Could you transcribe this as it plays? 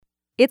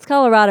It's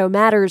Colorado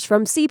Matters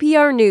from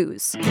CPR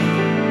News.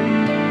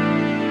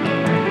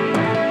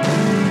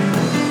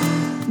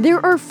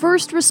 There are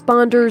first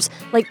responders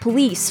like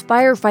police,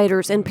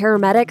 firefighters, and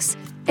paramedics.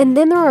 And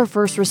then there are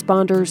first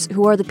responders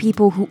who are the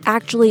people who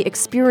actually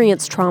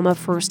experience trauma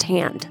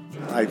firsthand.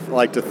 I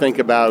like to think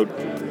about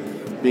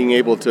being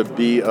able to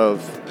be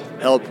of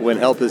help when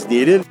help is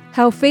needed.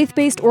 How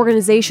faith-based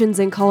organizations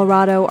in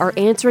Colorado are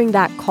answering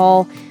that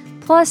call.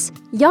 Plus,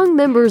 young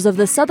members of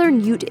the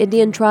Southern Ute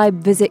Indian tribe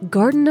visit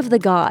Garden of the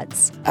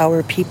Gods.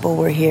 Our people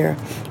were here,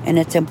 and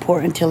it's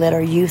important to let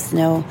our youth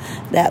know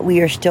that we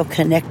are still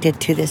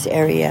connected to this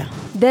area.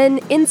 Then,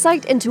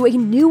 insight into a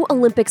new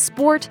Olympic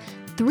sport,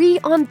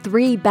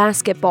 3-on-3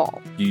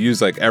 basketball. You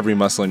use every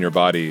muscle in your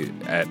body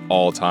at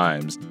all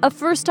times. A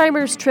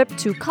first-timer's trip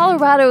to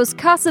Colorado's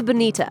Casa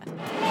Bonita.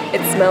 It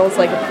smells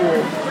like a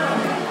pool.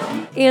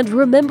 And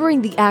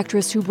remembering the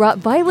actress who brought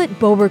Violet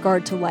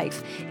Beauregarde to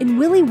life in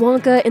Willy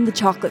Wonka and the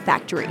Chocolate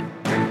Factory.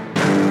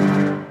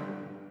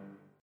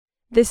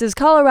 This is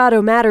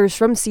Colorado Matters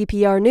from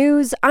CPR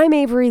News. I'm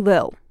Avery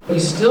Lill. You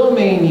still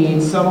may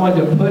need someone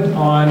to put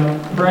on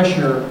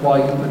pressure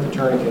while you put the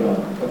tourniquet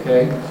on,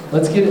 okay?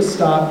 Let's get it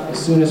stopped as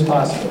soon as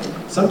possible.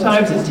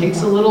 Sometimes it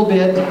takes a little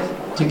bit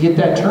to get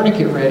that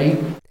tourniquet ready.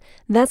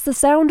 That's the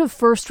sound of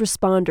first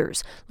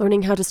responders,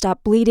 learning how to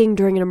stop bleeding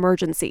during an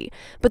emergency.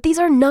 But these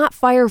are not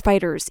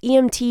firefighters,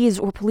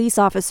 EMTs, or police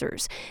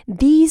officers.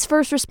 These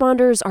first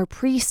responders are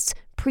priests,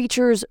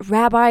 preachers,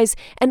 rabbis,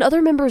 and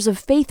other members of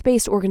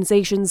faith-based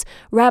organizations.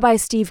 Rabbi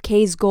Steve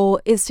Kay's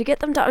goal is to get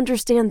them to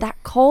understand that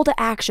call to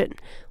action.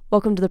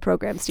 Welcome to the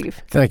program,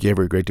 Steve. Thank you,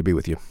 Avery. Great to be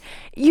with you.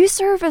 You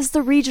serve as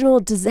the regional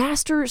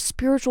disaster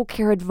spiritual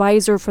care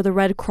advisor for the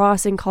Red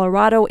Cross in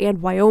Colorado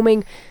and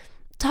Wyoming.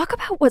 Talk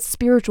about what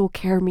spiritual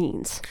care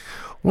means.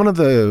 One of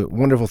the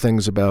wonderful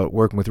things about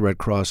working with Red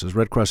Cross is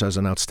Red Cross has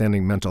an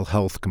outstanding mental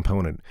health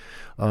component.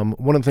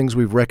 One of the things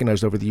we've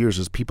recognized over the years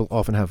is people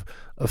often have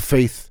a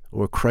faith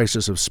or a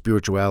crisis of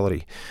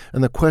spirituality.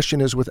 And the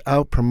question is,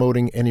 without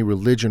promoting any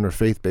religion or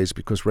faith-based,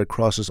 because Red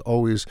Cross has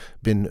always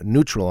been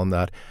neutral on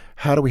that,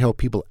 how do we help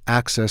people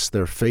access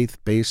their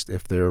faith-based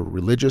if they're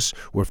religious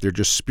or if they're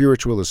just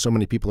spiritual, as so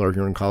many people are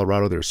here in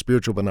Colorado, they're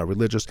spiritual but not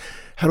religious?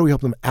 How do we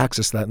help them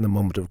access that in the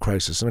moment of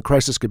crisis? And a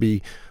crisis could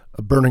be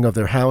a burning of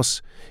their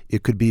house.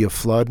 It could be a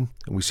flood,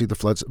 and we see the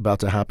floods about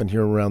to happen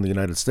here around the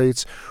United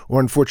States. Or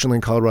unfortunately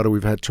in Colorado,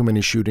 we've had too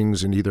many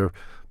shootings in either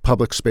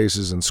public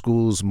spaces and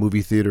schools,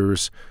 movie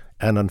theaters,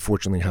 and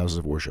unfortunately houses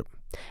of worship.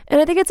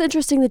 And I think it's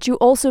interesting that you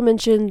also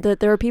mentioned that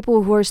there are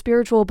people who are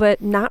spiritual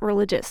but not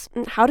religious.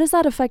 How does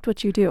that affect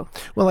what you do?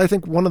 Well, I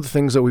think one of the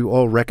things that we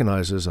all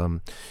recognize is in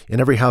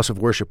every house of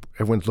worship,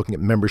 everyone's looking at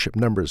membership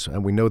numbers.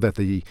 And we know that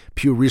the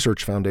Pew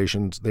Research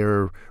Foundation's,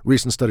 their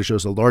recent study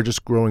shows the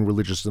largest growing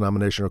religious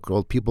denomination are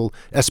called people,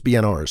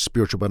 SBNRs,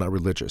 spiritual but not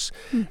religious.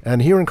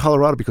 And here in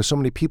Colorado, because so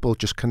many people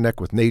just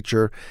connect with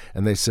nature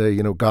and they say,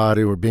 God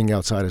or being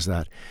outside is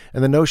that.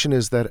 And the notion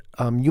is that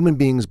human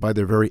beings by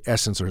their very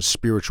essence are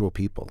spiritual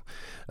people.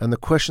 And the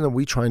question that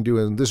we try and do,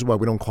 and this is why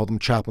we don't call them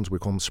chaplains, we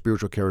call them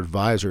spiritual care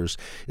advisors,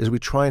 is we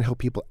try and help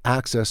people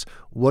access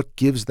what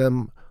gives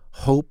them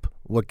hope,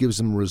 what gives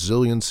them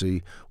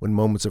resiliency when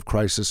moments of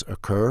crisis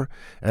occur,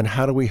 and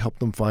how do we help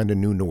them find a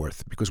new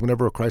north? Because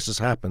whenever a crisis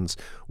happens,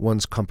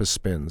 one's compass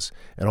spins.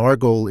 And our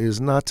goal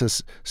is not to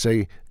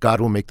say,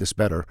 God will make this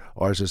better.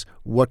 Ours is,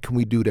 what can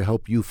we do to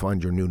help you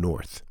find your new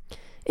north?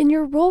 In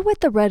your role with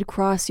the Red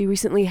Cross, you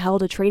recently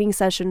held a training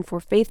session for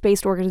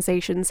faith-based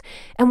organizations,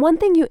 and one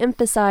thing you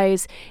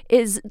emphasize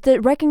is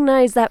that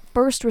recognize that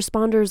first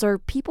responders are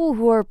people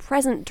who are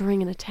present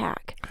during an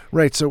attack.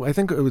 Right. So I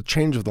think with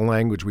change of the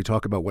language, we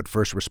talk about what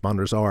first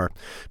responders are.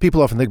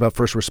 People often think about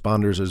first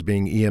responders as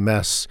being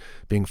EMS,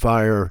 being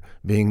fire,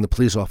 being the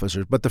police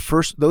officers, but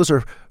those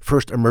are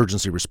first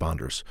emergency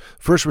responders.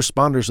 First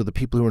responders are the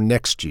people who are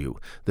next to you,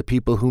 the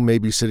people who may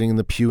be sitting in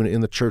the pew in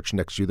the church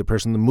next to you, the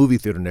person in the movie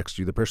theater next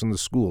to you, the person in the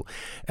school.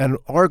 And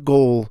our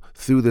goal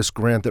through this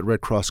grant that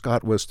Red Cross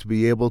got was to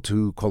be able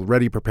to, called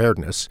Ready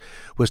Preparedness,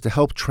 was to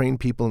help train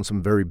people in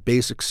some very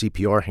basic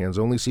CPR,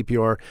 hands-only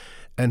CPR,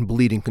 and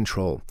bleeding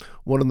control.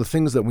 One of the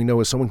things that we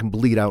know is someone can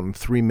bleed out in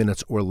 3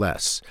 minutes or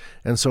less.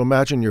 And so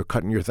imagine you're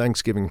cutting your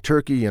Thanksgiving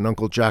turkey and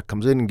Uncle Jack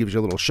comes in and gives you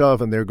a little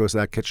shove and there goes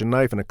that kitchen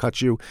knife and it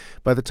cuts you.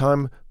 By the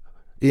time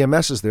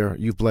EMS is there,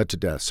 you've bled to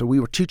death. So we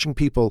were teaching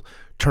people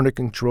tourniquet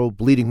control,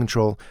 bleeding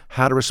control,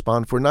 how to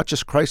respond for not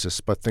just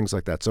crisis, but things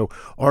like that. So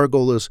our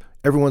goal is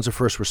everyone's a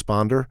first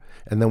responder,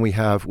 and then we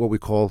have what we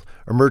call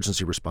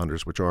emergency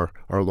responders, which are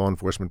our law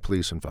enforcement,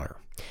 police, and fire.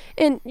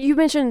 And you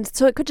mentioned,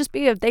 so it could just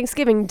be a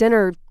Thanksgiving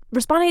dinner.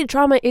 Responding to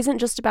trauma isn't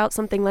just about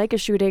something like a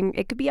shooting.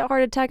 It could be a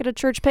heart attack at a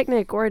church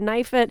picnic or a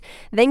knife at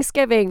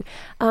Thanksgiving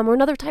or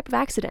another type of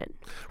accident.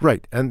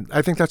 Right. And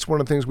I think that's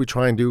one of the things we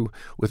try and do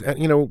with,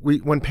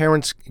 when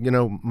parents,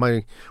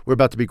 we're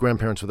about to be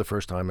grandparents for the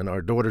first time and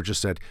our daughter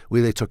just said,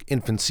 they took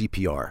infant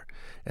CPR.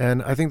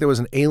 And I think there was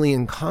an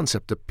alien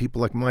concept to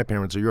people like my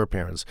parents or your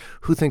parents.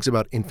 Who thinks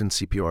about infant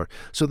CPR?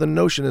 So the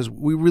notion is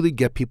we really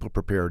get people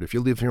prepared. If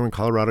you live here in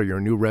Colorado, you're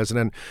a new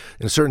resident,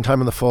 in a certain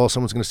time in the fall,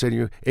 someone's going to say to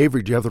you,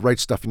 Avery, do you have the right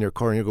stuff in your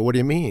car? And you go, what do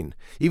you mean?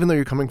 Even though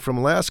you're coming from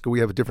Alaska, we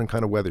have a different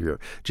kind of weather here.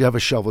 Do you have a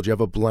shovel? Do you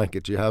have a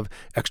blanket? Do you have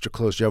extra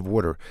clothes? Do you have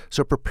water?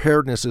 So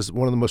preparedness is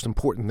one of the most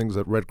important things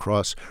that Red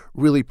Cross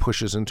really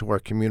pushes into our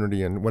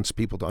community and wants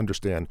people to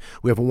understand.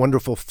 We have a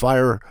wonderful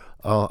fire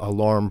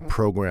alarm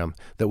program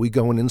that we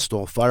go and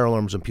install fire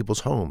alarms in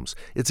people's homes.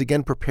 It's,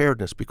 again,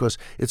 preparedness, because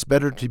it's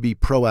better to be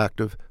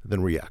proactive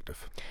than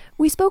reactive.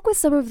 We spoke with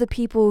some of the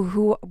people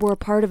who were a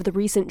part of the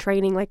recent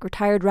training, like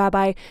retired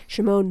Rabbi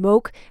Shimon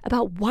Moak,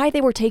 about why they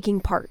were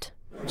taking part.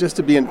 Just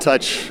to be in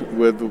touch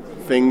with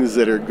things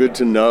that are good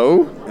to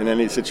know in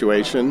any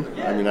situation.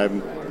 I mean,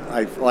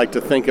 I like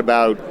to think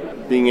about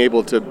being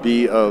able to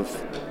be of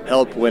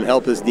help when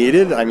help is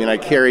needed. I mean, I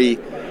carry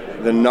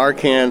the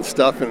Narcan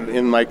stuff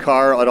in my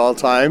car at all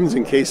times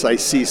in case I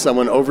see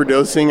someone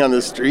overdosing on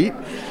the street,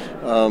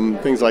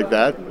 things like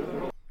that.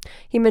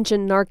 He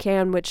mentioned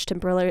Narcan, which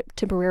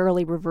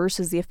temporarily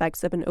reverses the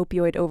effects of an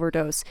opioid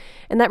overdose.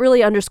 And that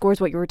really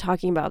underscores what you were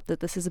talking about,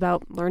 that this is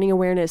about learning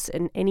awareness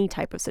in any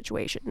type of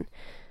situation.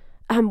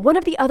 One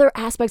of the other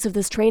aspects of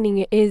this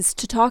training is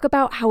to talk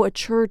about how a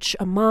church,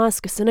 a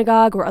mosque, a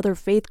synagogue, or other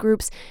faith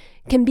groups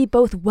can be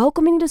both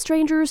welcoming to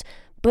strangers,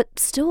 but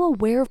still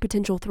aware of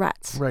potential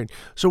threats. Right.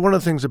 So one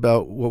of the things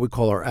about what we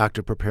call our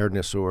active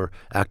preparedness or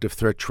active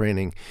threat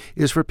training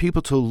is for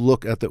people to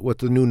look at what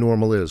the new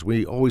normal is.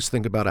 We always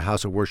think about a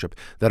house of worship,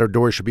 that our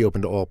doors should be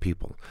open to all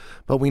people.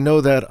 But we know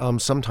that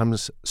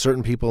sometimes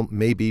certain people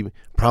may be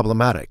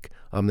problematic.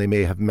 They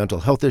may have mental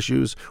health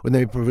issues, or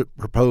they may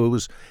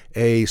propose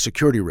a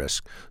security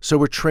risk. So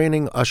we're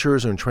training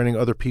ushers and training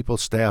other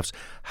people's staffs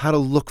how to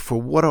look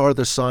for what are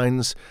the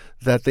signs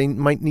that they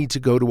might need to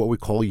go to what we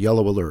call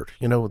yellow alert.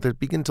 They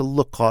begin to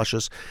look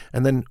cautious,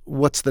 and then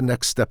what's the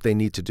next step they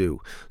need to do?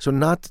 So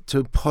not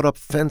to put up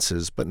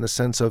fences, but in the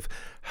sense of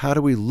how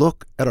do we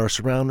look at our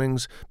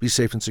surroundings, be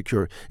safe and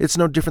secure. It's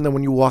no different than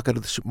when you walk out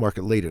of the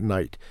supermarket late at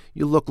night.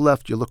 You look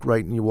left, you look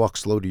right, and you walk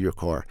slow to your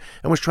car.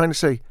 And we're trying to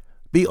say,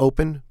 be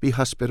open, be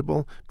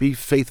hospitable, be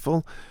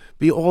faithful,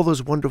 be all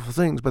those wonderful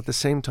things, but at the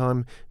same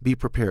time, be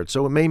prepared.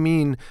 So it may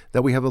mean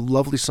that we have a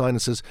lovely sign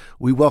that says,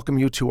 we welcome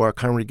you to our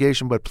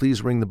congregation, but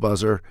please ring the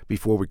buzzer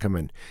before we come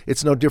in.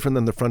 It's no different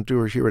than the front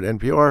door here at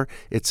NPR.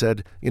 It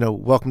said,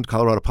 welcome to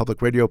Colorado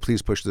Public Radio.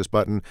 Please push this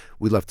button.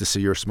 We'd love to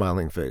see your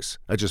smiling face.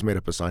 I just made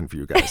up a sign for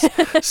you guys.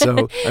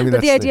 So,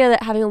 but the idea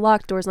that having a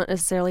locked door is not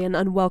necessarily an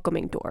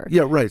unwelcoming door.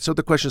 Yeah, right. So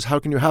the question is, how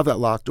can you have that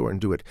locked door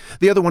and do it?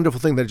 The other wonderful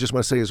thing that I just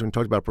want to say is when we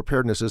talked about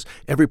preparedness is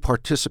every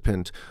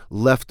participant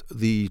left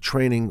the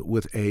training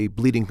with a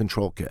bleeding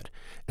control kit.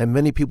 And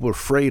many people were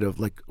afraid of,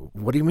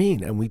 what do you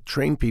mean? And we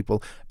train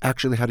people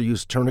actually how to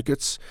use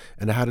tourniquets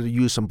and how to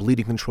use some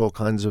bleeding control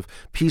kinds of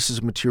pieces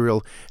of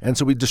material. And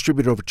so we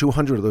distributed over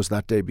 200 of those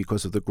that day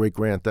because of the great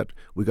grant that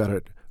we got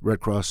at Red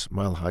Cross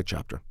Mile High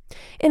chapter.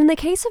 And in the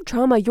case of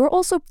trauma, you're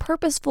also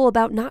purposeful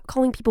about not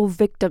calling people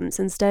victims.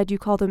 Instead, you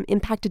call them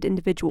impacted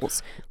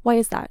individuals. Why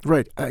is that?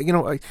 Right.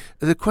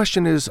 The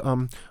question is,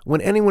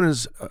 when anyone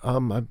is,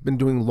 I've been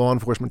doing law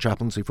enforcement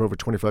chaplaincy for over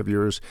 25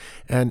 years,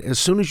 and as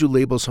soon as you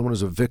label someone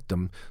as a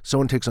victim,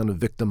 someone takes on a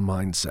victim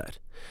mindset.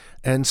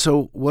 And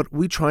so what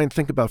we try and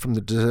think about from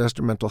the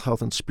disaster mental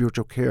health and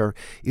spiritual care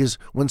is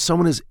when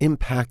someone is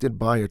impacted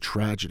by a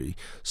tragedy,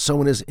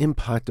 someone is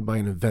impacted by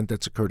an event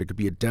that's occurred. It could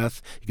be a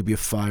death, it could be a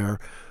fire.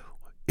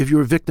 If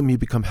you're a victim, you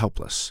become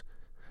helpless.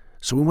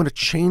 So we want to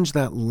change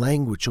that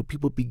language so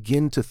people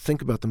begin to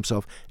think about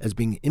themselves as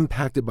being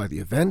impacted by the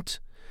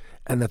event,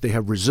 and that they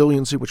have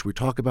resiliency, which we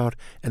talk about,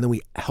 and then we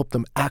help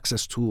them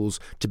access tools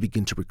to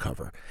begin to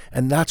recover.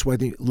 And that's why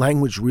the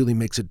language really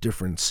makes a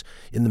difference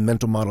in the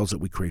mental models that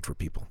we create for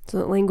people. So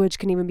that language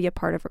can even be a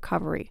part of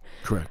recovery.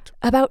 Correct.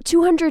 About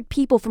 200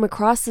 people from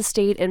across the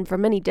state and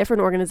from many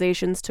different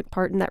organizations took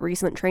part in that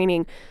recent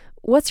training.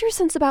 What's your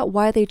sense about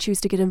why they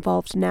choose to get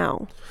involved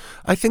now?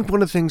 I think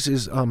one of the things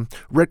is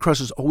Red Cross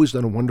has always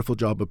done a wonderful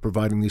job of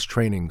providing these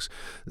trainings.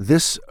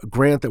 This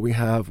grant that we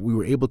have, we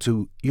were able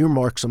to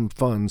earmark some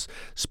funds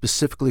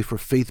specifically for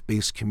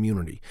faith-based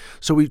community.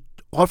 So we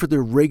offer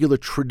the regular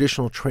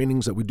traditional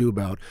trainings that we do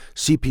about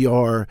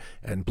CPR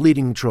and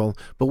bleeding control,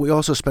 but we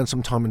also spent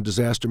some time in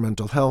disaster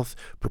mental health,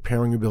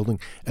 preparing your building,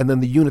 and then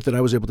the unit that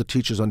I was able to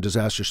teach is on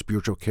disaster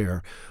spiritual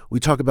care.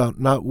 We talk about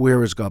not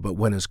where is God, but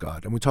when is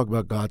God, and we talk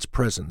about God's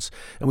presence.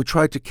 And we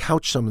tried to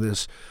couch some of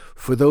this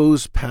for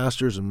those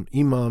pastors and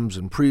imams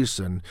and priests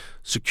and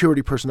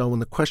security personnel. When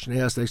the question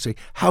is asked, they say,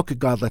 how could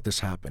God let this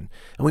happen?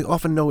 And we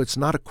often know it's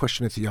not a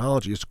question of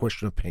theology, it's a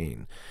question of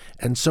pain.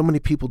 And so many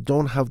people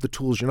don't have the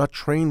tools. You're not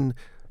trained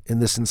in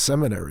this in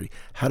seminary,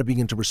 how to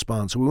begin to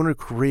respond. So we want to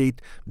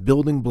create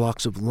building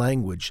blocks of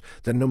language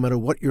that no matter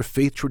what your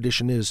faith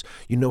tradition is,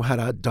 you know how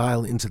to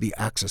dial into the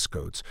access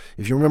codes.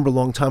 If you remember a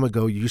long time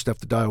ago, you used to have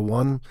to dial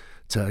 1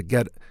 to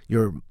get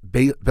your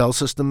bell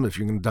system, if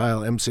you're going to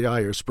dial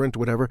MCI or Sprint or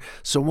whatever.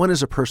 So 1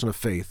 is a person of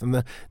faith. And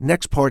the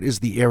next part is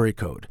the area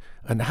code.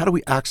 And how do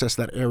we access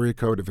that area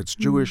code if it's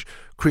Jewish,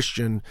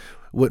 Christian,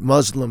 what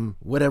Muslim,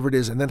 whatever it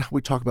is, and then how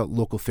we talk about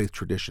local faith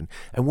tradition.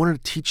 I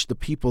wanted to teach the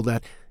people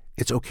that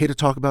it's okay to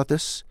talk about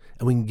this,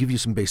 and we can give you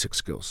some basic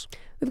skills.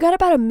 We've got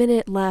about a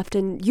minute left,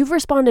 and you've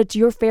responded to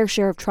your fair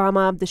share of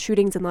trauma, the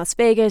shootings in Las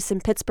Vegas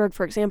and Pittsburgh,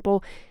 for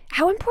example.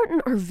 How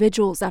important are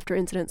vigils after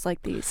incidents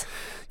like these?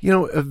 You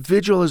know, a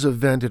vigil is an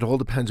event. It all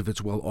depends if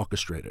it's well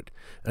orchestrated.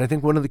 And I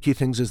think one of the key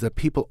things is that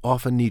people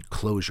often need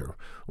closure.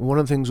 One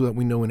of the things that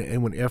we know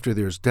when after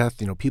there's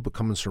death, people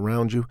come and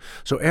surround you.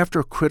 So after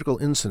a critical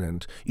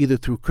incident, either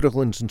through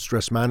critical incident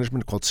stress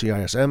management called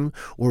CISM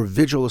or a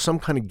vigil or some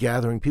kind of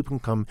gathering, people can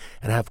come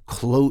and have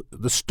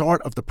the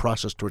start of the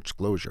process towards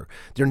closure.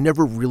 There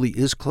never really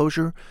is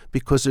closure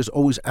because there's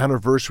always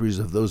anniversaries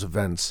of those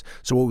events.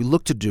 So what we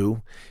look to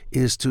do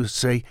is to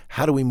say,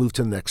 how do we move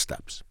to the next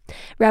steps?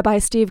 Rabbi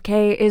Steve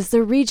Kay is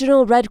the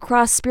Regional Red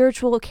Cross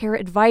Spiritual Care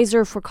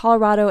Advisor for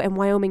Colorado and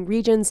Wyoming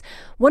regions.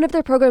 One of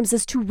their programs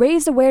is to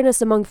raise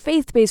awareness among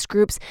faith-based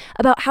groups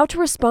about how to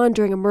respond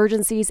during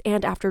emergencies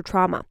and after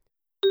trauma.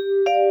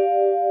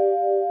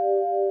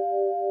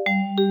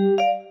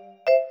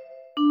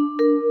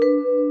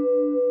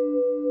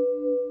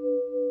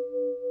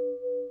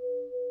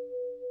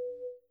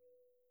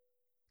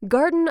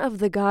 Garden of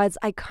the Gods'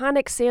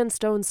 iconic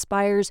sandstone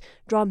spires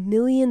draw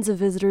millions of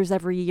visitors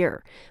every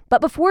year.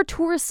 But before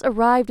tourists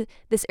arrived,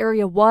 this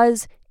area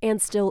was, and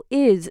still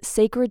is,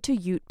 sacred to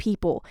Ute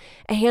people.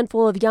 A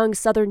handful of young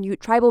Southern Ute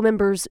tribal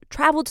members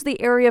traveled to the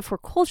area for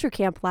Culture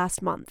Camp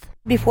last month.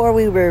 Before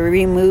we were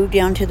removed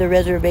down to the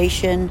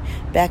reservation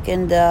back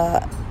in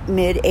the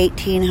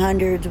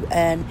mid-1800s,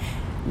 and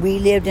we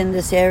lived in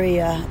this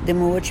area, the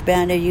Muwich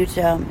Band of Utes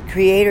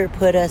creator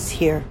put us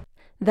here.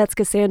 That's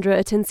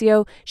Cassandra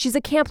Atencio. She's a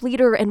camp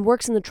leader and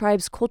works in the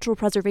tribe's cultural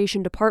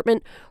preservation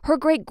department. Her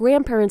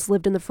great-grandparents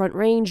lived in the Front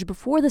Range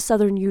before the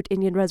Southern Ute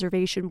Indian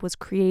Reservation was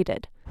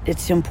created.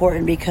 It's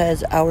important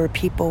because our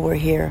people were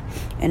here,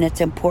 and it's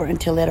important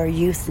to let our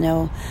youth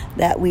know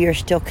that we are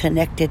still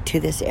connected to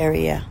this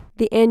area.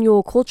 The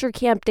annual Culture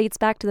Camp dates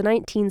back to the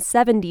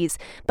 1970s,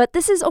 but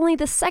this is only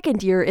the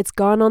second year it's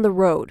gone on the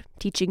road,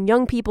 teaching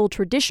young people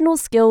traditional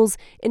skills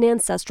in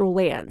ancestral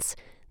lands.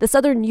 The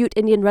Southern Ute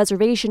Indian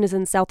Reservation is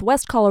in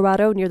southwest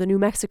Colorado near the New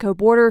Mexico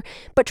border,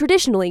 but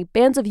traditionally,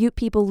 bands of Ute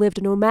people lived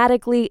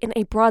nomadically in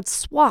a broad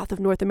swath of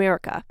North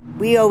America.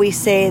 We always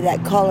say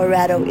that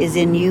Colorado is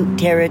in Ute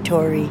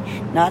territory,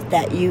 not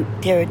that Ute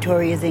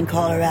territory is in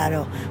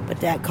Colorado, but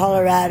that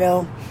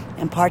Colorado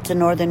and parts of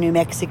northern New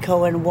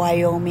Mexico and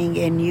Wyoming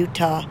and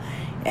Utah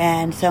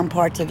and some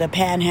parts of the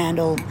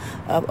panhandle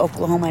of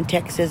Oklahoma and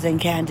Texas and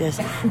Kansas,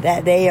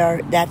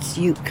 that's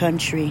Ute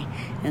country.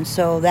 And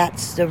so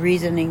that's the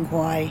reasoning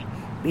why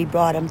we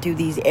brought them to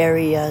these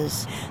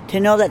areas, to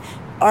know that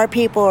our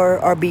people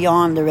are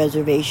beyond the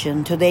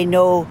reservation, so they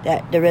know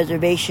that the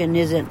reservation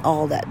isn't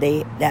all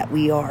that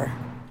we are.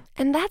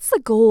 And that's the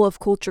goal of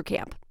Culture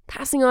Camp,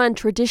 passing on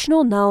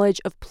traditional knowledge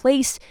of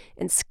place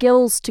and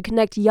skills to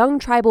connect young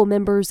tribal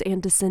members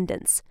and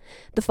descendants.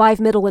 The 5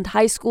 middle and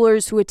high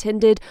schoolers who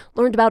attended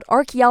learned about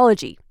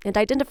archaeology and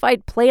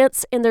identified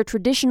plants and their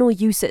traditional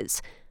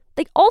uses.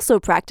 They also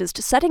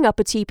practiced setting up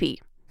a teepee.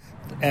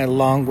 And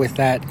along with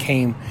that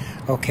came,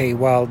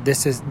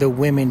 this is the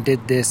women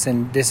did this,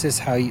 and this is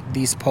how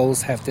these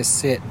poles have to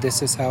sit.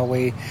 This is how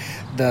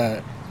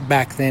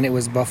back then it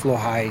was buffalo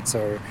hides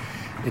or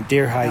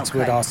deer hides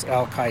with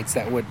elk hides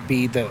that would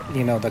be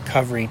the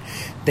covering.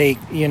 They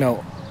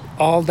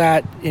all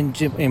that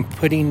in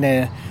putting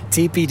the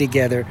teepee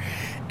together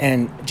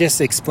and just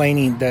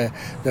explaining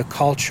the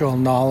cultural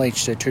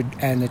knowledge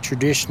and the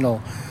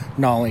traditional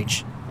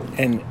knowledge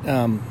and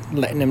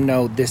letting them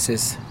know this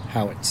is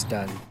how it's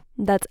done.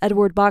 That's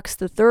Edward Box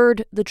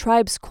III, the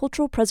tribe's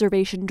cultural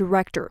preservation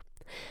director.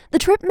 The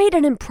trip made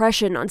an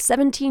impression on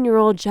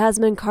 17-year-old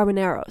Jasmine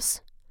Carboneros.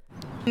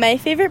 My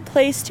favorite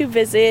place to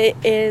visit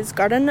is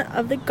Garden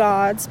of the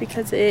Gods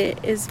because it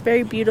is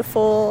very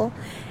beautiful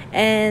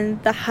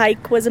and the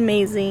hike was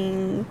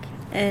amazing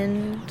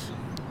and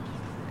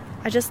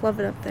I just love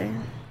it up there.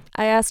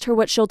 I asked her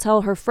what she'll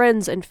tell her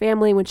friends and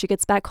family when she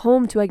gets back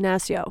home to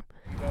Ignacio.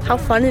 How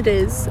fun it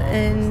is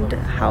and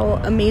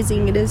how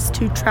amazing it is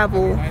to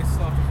travel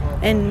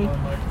and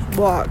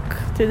walk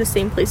through the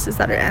same places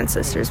that our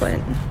ancestors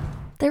went.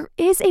 There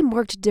is a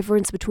marked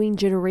difference between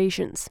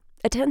generations.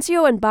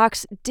 Atencio and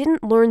Box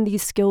didn't learn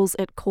these skills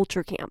at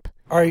Culture Camp.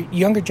 Our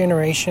younger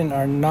generation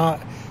are not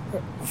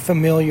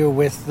familiar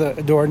with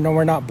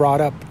we're not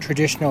brought up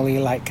traditionally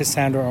like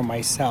Cassandra or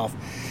myself.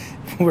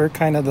 We're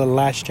kind of the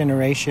last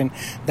generation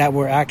that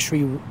were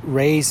actually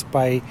raised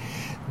by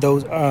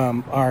those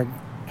our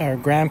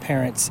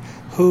grandparents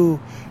who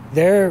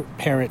their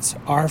parents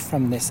are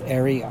from this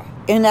area.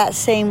 In that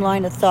same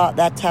line of thought,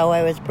 that's how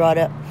I was brought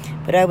up.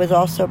 But I was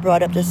also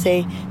brought up to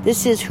say,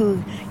 this is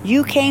who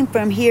you came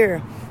from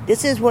here.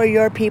 This is where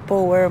your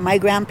people were. My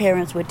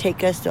grandparents would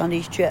take us on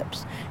these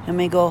trips. And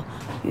we go,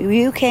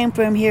 you came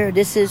from here.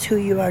 This is who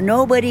you are.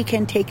 Nobody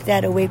can take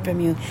that away from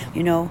you.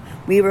 You know,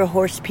 we were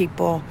horse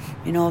people.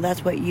 You know,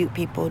 that's what Ute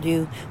people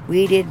do.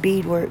 We did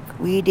beadwork.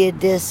 We did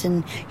this,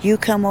 and you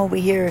come over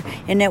here.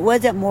 And it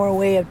wasn't more a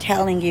way of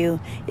telling you.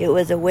 It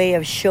was a way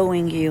of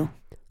showing you.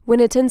 When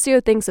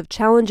Atencio thinks of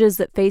challenges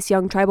that face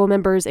young tribal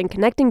members in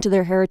connecting to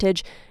their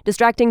heritage,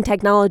 distracting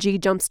technology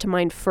jumps to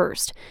mind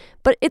first.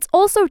 But it's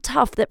also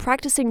tough that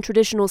practicing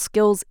traditional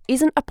skills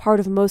isn't a part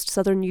of most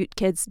Southern Ute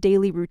kids'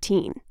 daily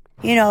routine.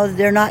 You know,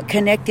 they're not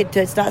connected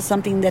to, it's not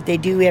something that they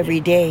do every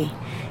day.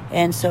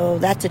 And so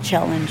that's a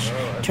challenge,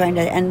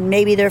 and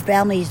maybe their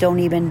families don't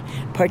even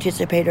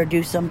participate or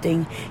do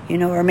something, you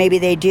know, or maybe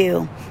they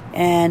do.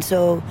 And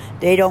so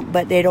they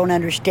don't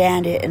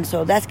understand it. And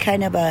so that's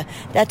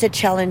that's a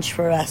challenge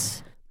for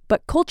us.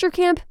 But Culture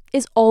Camp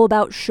is all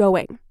about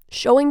showing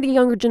the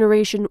younger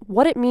generation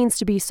what it means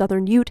to be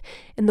Southern Ute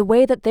in the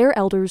way that their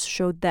elders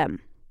showed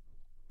them.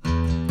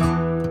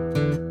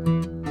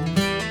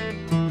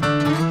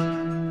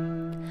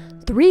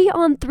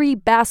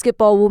 3-on-3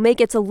 basketball will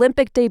make its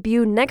Olympic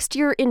debut next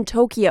year in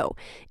Tokyo,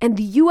 and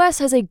the U.S.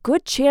 has a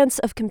good chance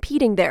of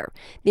competing there.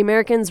 The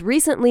Americans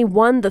recently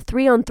won the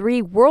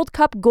 3-on-3 World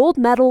Cup gold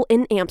medal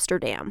in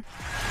Amsterdam.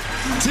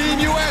 Team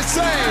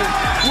USA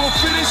will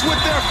finish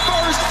with their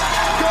first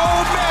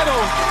gold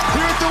medal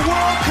here at the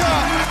World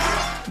Cup.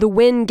 The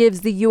win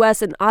gives the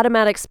U.S. an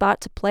automatic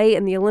spot to play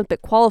in the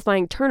Olympic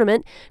qualifying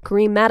tournament.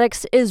 Kareem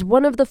Maddox is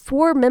one of the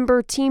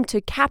 4-member team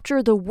to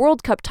capture the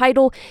World Cup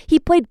title. He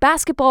played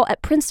basketball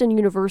at Princeton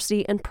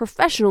University and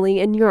professionally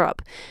in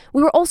Europe.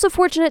 We were also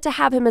fortunate to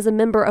have him as a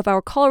member of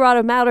our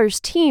Colorado Matters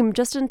team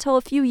just until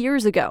a few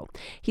years ago.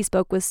 He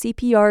spoke with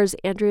CPR's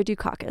Andrea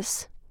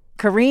Dukakis.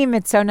 Kareem,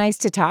 it's so nice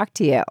to talk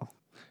to you.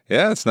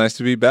 Yeah, it's nice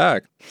to be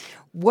back.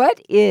 What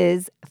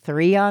is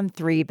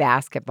 3-on-3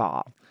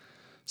 basketball?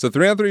 So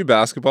 3-on-3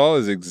 basketball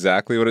is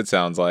exactly what it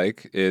sounds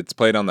like. It's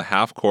played on the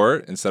half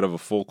court instead of a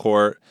full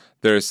court.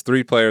 There's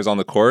 3 players on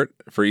the court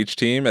for each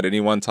team at any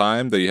one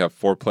time, though you have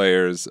 4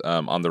 players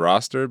on the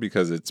roster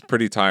because it's a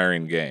pretty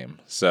tiring game.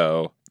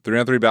 So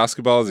 3-on-3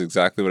 basketball is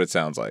exactly what it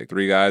sounds like.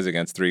 3 guys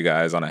against 3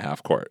 guys on a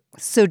half court.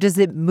 So does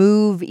it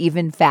move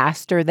even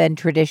faster than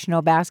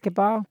traditional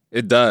basketball?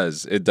 It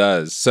does. It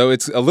does. So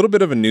it's a little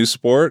bit of a new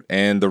sport,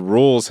 and the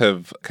rules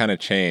have kind of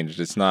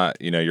changed. It's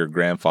not, your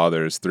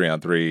grandfather's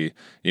 3-on-3,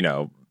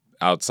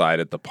 outside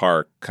at the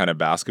park kind of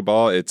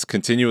basketball. It's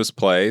continuous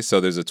play.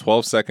 So there's a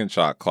 12-second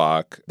shot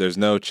clock. There's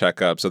no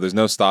checkup. So there's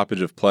no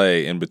stoppage of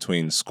play in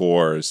between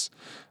scores.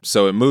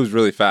 So it moves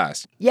really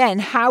fast. Yeah.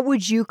 And how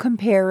would you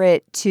compare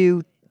it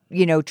to,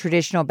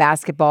 traditional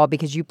basketball?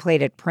 Because you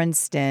played at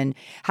Princeton.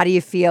 How do you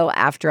feel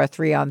after a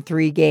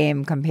 3-on-3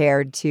 game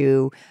compared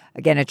to,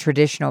 again, a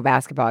traditional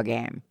basketball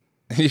game?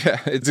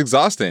 Yeah, it's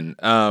exhausting.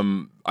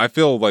 I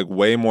feel like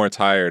way more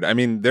tired. I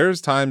mean,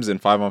 there's times in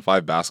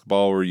 5-on-5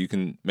 basketball where you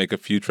can make a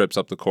few trips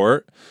up the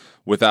court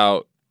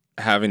without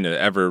having to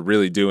ever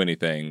really do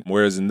anything.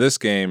 Whereas in this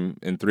game,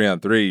 in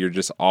 3-on-3, you're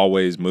just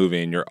always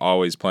moving, you're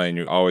always playing,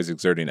 you're always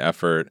exerting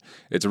effort.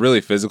 It's a really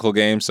physical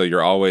game, so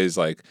you're always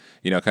kind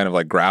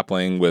of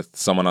grappling with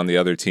someone on the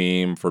other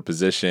team for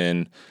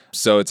position.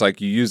 So it's like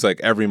you use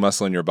every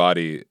muscle in your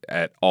body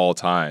at all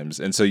times.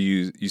 And so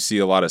you see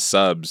a lot of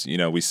subs.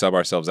 We sub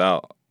ourselves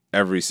out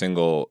every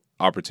single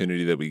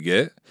opportunity that we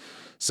get.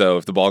 So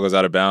if the ball goes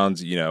out of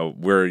bounds,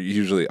 we're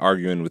usually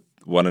arguing with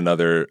one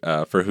another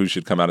for who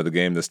should come out of the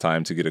game this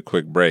time to get a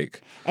quick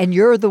break. And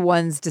you're the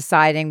ones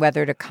deciding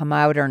whether to come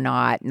out or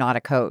not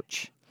a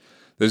coach.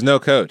 There's no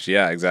coach.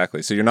 Yeah,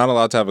 exactly. So you're not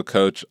allowed to have a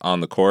coach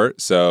on the court.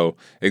 So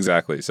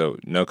exactly. So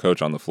no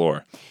coach on the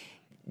floor.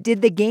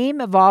 Did the game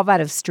evolve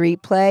out of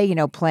street play,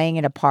 playing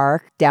in a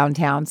park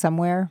downtown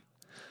somewhere?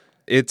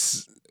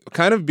 It's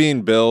kind of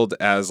being billed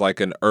as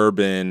an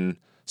urban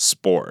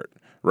sport,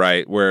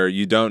 right? Where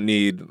you don't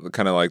need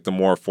kind of the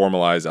more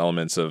formalized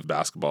elements of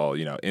basketball,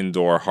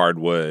 indoor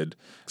hardwood.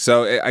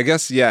 So I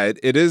guess, yeah,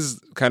 it is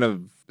kind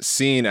of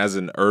seen as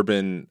an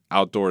urban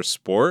outdoor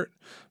sport,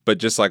 but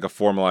just a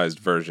formalized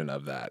version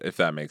of that, if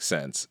that makes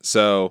sense.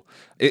 So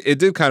it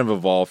did kind of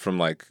evolve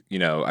from I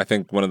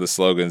think one of the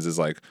slogans is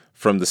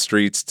from the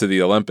streets to the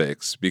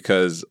Olympics,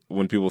 because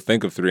when people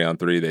think of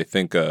 3-on-3, they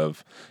think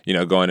of,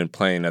 going and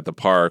playing at the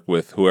park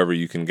with whoever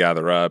you can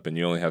gather up, and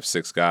you only have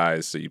 6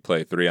 guys, so you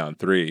play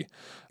 3-on-3.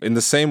 In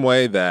the same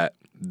way that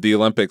the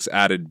Olympics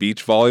added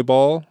beach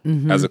volleyball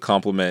as a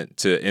complement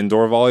to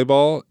indoor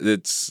volleyball,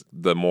 it's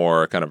the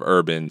more kind of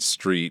urban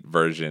street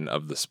version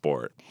of the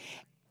sport.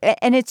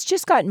 And it's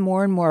just gotten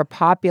more and more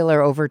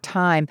popular over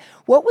time.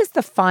 What was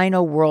the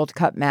final World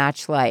Cup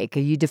match like?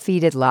 You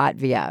defeated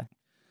Latvia.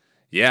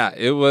 Yeah,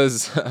 it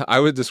was. I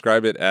would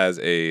describe it as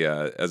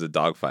a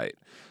dogfight.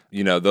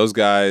 Those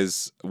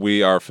guys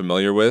we are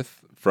familiar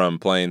with from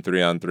playing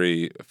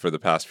 3-on-3 for the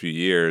past few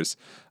years.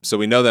 So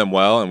we know them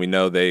well, and we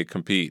know they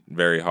compete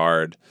very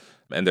hard,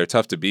 and they're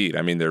tough to beat.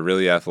 I mean, they're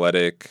really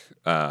athletic,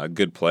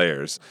 good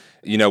players.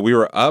 We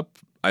were up,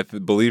 I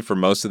believe, for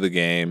most of the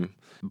game.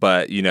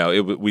 But,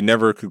 we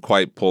never could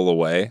quite pull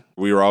away.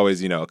 We were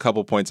always, a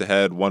couple points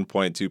ahead, 1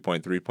 point, 2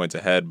 point, 3 points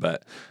ahead,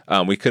 but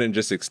we couldn't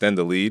just extend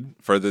the lead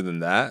further than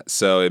that.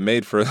 So it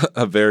made for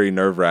a very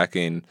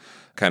nerve-wracking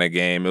kind of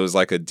game. It was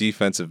like a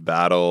defensive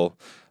battle.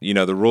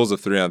 The rules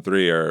of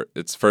 3-on-3 are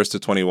it's first to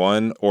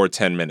 21 or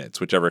 10 minutes,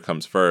 whichever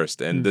comes first.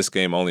 And this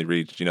game only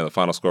reached, the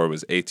final score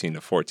was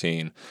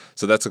 18-14.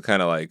 So that's a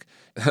kind of like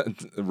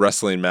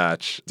wrestling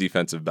match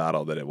defensive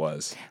battle that it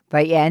was.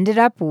 But you ended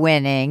up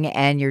winning,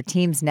 and your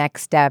team's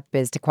next step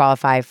is to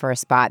qualify for a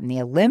spot in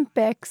the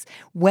Olympics.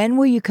 When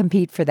will you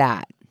compete for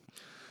that?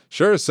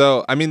 Sure.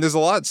 So, there's a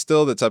lot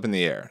still that's up in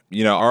the air.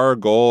 Our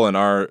goal and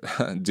our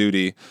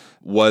duty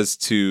was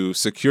to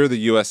secure the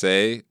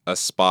USA a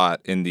spot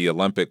in the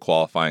Olympic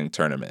qualifying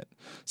tournament.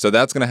 So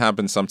that's going to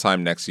happen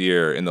sometime next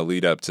year in the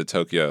lead up to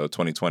Tokyo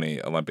 2020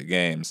 Olympic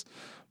Games.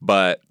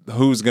 But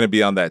who's going to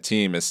be on that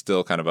team is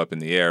still kind of up in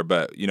the air.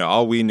 But,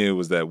 all we knew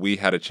was that we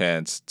had a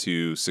chance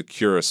to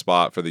secure a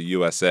spot for the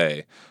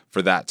USA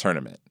for that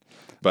tournament.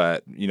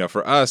 But,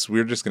 for us,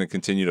 we're just going to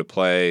continue to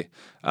play.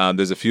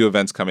 There's a few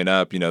events coming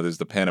up. There's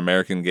the Pan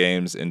American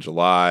Games in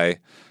July.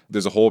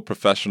 There's a whole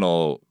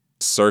professional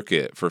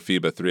circuit for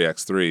FIBA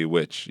 3x3,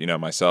 which,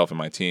 myself and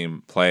my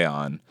team play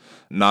on,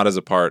 not as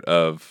a part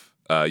of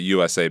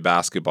USA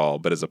basketball,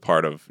 but as a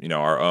part of,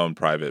 our own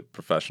private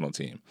professional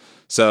team.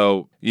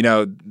 So,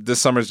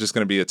 this summer is just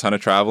going to be a ton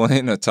of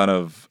traveling, a ton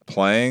of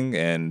playing,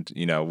 and,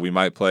 we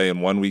might play in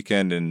one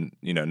weekend in,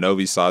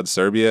 Novi Sad,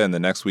 Serbia, and the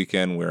next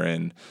weekend we're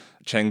in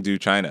Chengdu,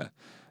 China.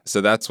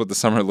 So that's what the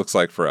summer looks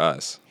like for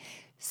us.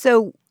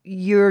 So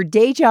your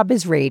day job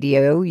is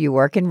radio. You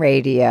work in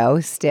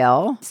radio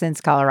still since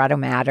Colorado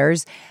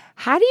Matters.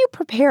 How do you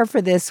prepare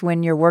for this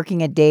when you're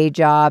working a day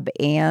job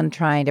and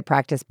trying to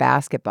practice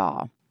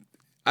basketball?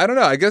 I don't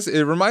know. I guess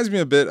it reminds me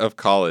a bit of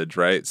college,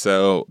 right?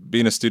 So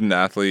being a student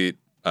athlete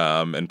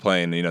and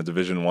playing,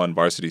 Division I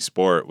varsity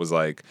sport was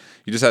like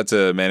you just had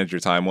to manage your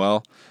time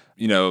well.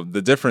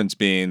 The difference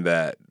being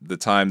that the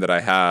time that I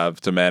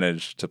have to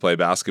manage to play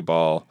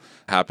basketball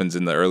happens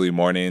in the early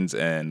mornings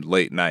and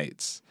late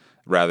nights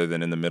rather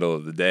than in the middle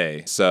of the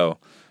day. So,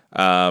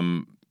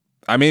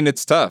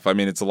 it's tough.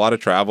 It's a lot of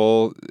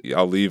travel.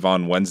 I'll leave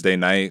on Wednesday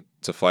night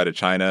to fly to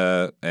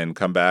China and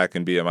come back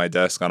and be at my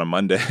desk on a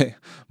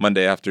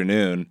Monday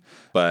afternoon.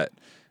 But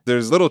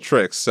there's little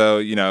tricks. So,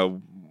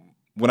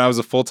 when I was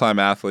a full-time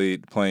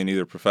athlete playing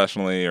either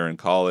professionally or in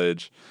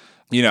college,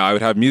 I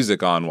would have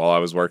music on while I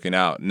was working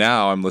out.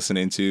 Now I'm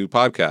listening to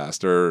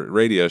podcasts or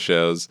radio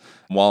shows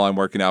while I'm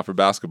working out for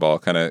basketball,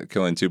 kind of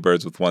killing two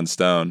birds with one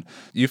stone.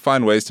 You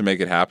find ways to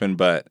make it happen,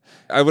 but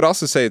I would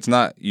also say it's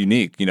not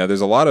unique. There's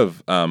a lot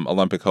of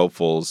Olympic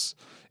hopefuls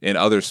in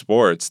other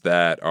sports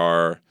that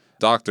are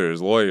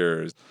doctors,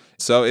 lawyers.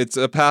 So it's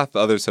a path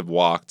others have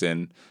walked,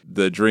 and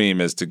the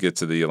dream is to get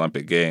to the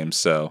Olympic Games.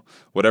 So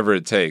whatever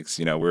it takes,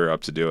 we're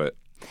up to do it.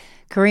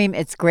 Kareem,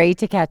 it's great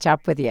to catch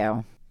up with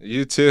you.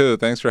 You too.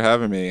 Thanks for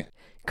having me.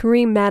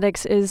 Kareem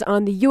Maddox is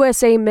on the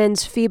USA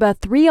men's FIBA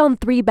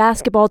 3-on-3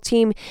 basketball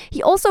team.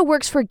 He also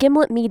works for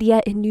Gimlet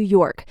Media in New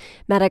York.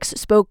 Maddox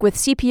spoke with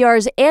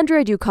CPR's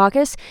Andrea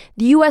Dukakis.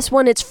 The U.S.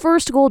 won its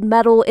first gold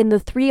medal in the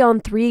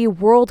 3-on-3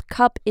 World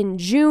Cup in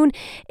June.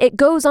 It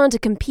goes on to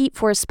compete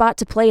for a spot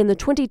to play in the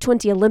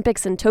 2020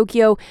 Olympics in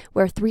Tokyo,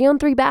 where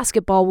 3-on-3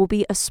 basketball will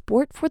be a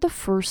sport for the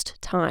first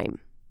time.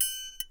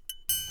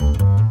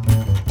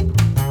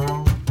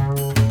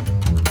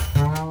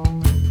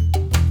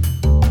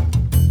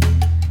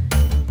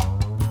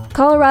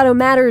 Colorado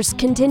Matters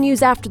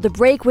continues after the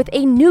break with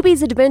a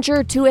newbie's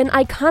adventure to an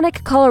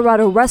iconic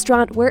Colorado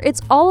restaurant where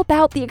it's all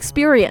about the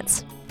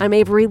experience. I'm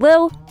Avery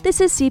Lill.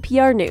 This is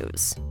CPR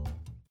News.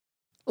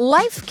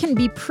 Life can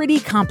be pretty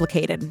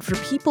complicated for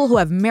people who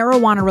have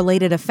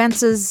marijuana-related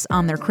offenses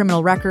on their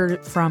criminal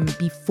record from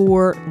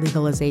before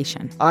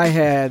legalization. I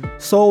had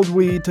sold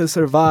weed to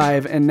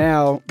survive, and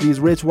now these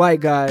rich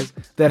white guys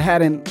that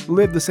hadn't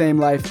lived the same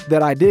life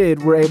that I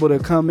did were able to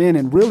come in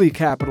and really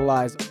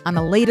capitalize. On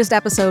the latest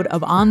episode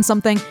of On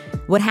Something,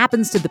 what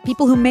happens to the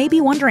people who may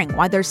be wondering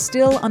why they're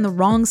still on the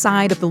wrong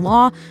side of the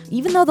law,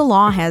 even though the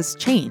law has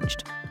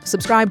changed.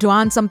 Subscribe to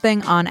On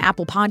Something on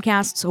Apple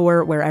Podcasts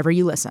or wherever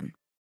you listen.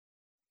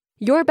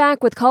 You're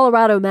back with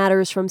Colorado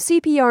Matters from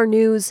CPR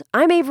News.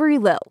 I'm Avery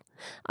Lill.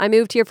 I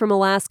moved here from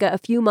Alaska a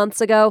few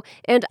months ago,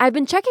 and I've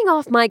been checking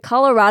off my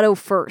Colorado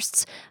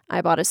firsts.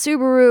 I bought a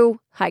Subaru,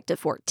 hiked a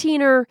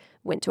 14er,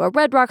 went to a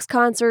Red Rocks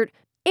concert,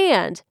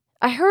 and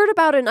I heard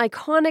about an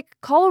iconic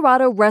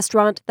Colorado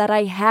restaurant that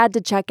I had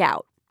to check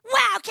out.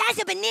 Wow,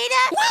 Casa Bonita?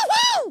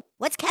 Woo-hoo!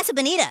 What's Casa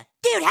Bonita?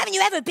 Dude, haven't you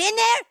ever been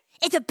there?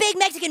 It's a big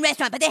Mexican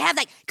restaurant, but they have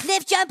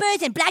cliff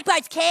jumpers and Black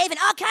Bart's Cave and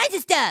all kinds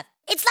of stuff.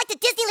 It's like the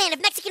Disneyland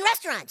of Mexican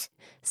restaurants.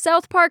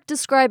 South Park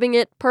describing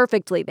it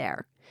perfectly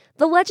there.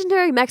 The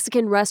legendary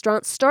Mexican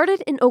restaurant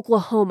started in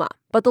Oklahoma,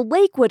 but the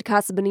Lakewood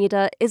Casa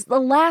Bonita is the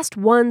last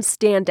one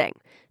standing.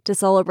 To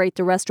celebrate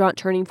the restaurant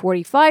turning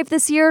 45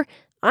 this year,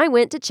 I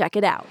went to check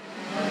it out.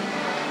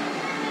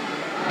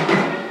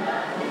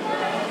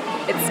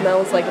 It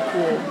smells like a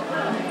pool.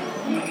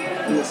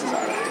 This is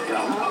all right to go.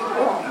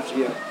 After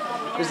you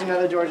There's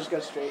another door, just go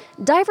straight.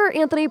 Diver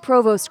Anthony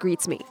Provost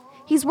greets me.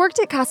 He's worked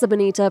at Casa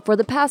Bonita for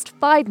the past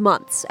 5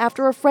 months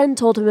after a friend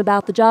told him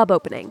about the job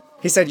opening.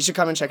 He said, you should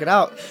come and check it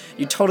out.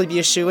 You'd totally be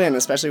a shoo-in,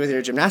 especially with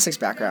your gymnastics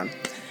background.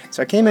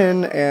 So I came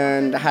in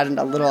and had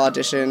a little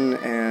audition,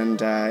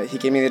 and he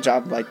gave me the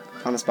job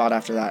on the spot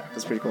after that. It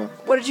was pretty cool.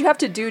 What did you have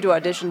to do to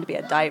audition to be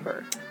a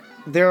diver?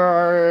 There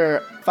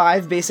are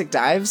 5 basic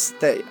dives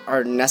that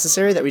are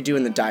necessary that we do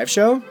in the dive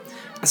show.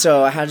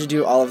 So I had to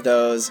do all of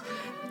those,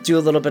 do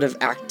a little bit of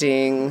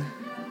acting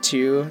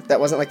too. That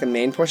wasn't the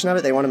main portion of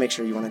it. They want to make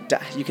sure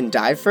you can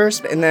dive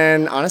first. And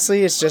then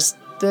honestly, it's just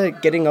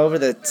getting over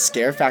the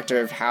scare factor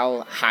of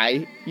how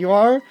high you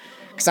are,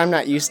 because I'm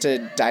not used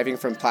to diving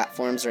from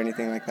platforms or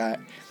anything like that.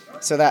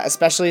 So that,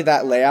 especially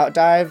that layout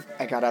dive,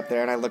 I got up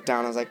there and I looked down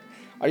and I was like,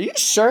 are you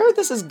sure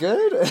this is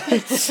good?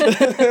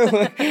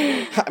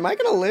 Am I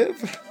gonna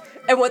live?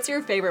 And what's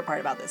your favorite part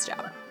about this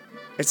job?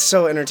 It's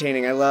so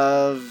entertaining. I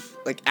love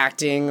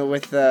acting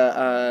with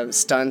the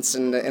stunts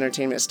and the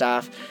entertainment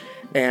staff,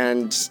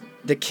 and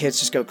the kids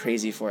just go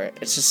crazy for it.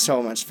 It's just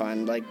so much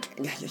fun,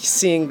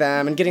 seeing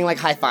them and getting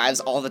high fives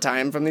all the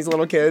time from these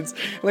little kids.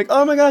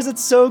 Oh my gosh,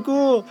 that's so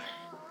cool.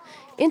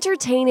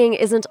 Entertaining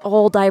isn't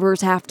all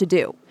divers have to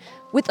do.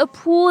 With a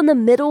pool in the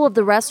middle of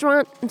the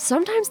restaurant,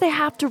 sometimes they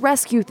have to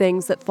rescue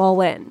things that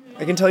fall in.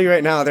 I can tell you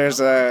right now,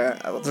 first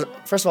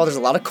of all, there's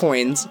a lot of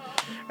coins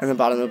in the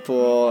bottom of the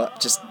pool,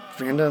 just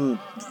random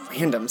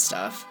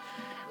stuff.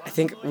 I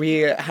think we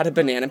had a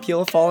banana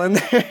peel fall in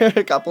there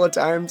a couple of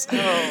times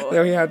that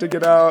we had to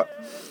get out.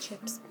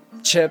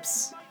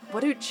 Chips.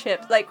 What do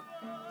chips, I'm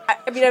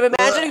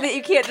imagining that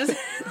you can't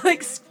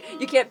just,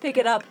 you can't pick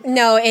it up.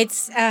 No,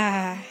 it's,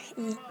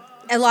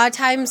 a lot of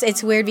times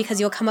it's weird because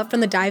you'll come up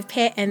from the dive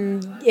pit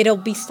and it'll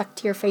be stuck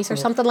to your face or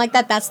something like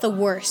that. That's the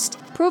worst.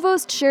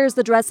 Provost shares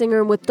the dressing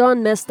room with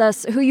Dawn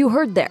Mestas, who you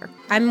heard there.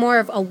 I'm more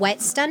of a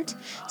wet stunt,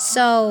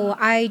 so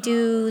I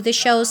do the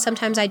shows.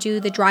 Sometimes I do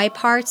the dry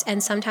parts,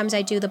 and sometimes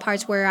I do the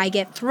parts where I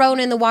get thrown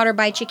in the water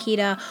by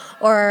Chiquita,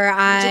 or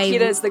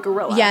Chiquita is the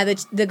gorilla. Yeah,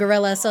 the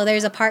gorilla. So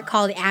there's a part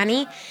called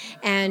Annie,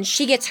 and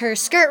she gets her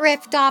skirt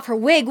ripped off, her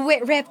wig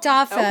ripped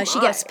off. She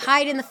gets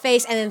pied in the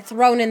face and then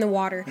thrown in the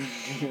water.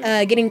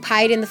 Getting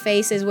pied in the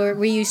face is where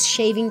we use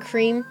shaving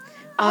cream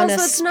on a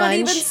so it's sponge. Not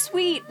even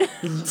sweet.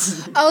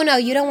 Oh no,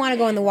 you don't want to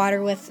go in the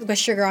water with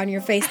sugar on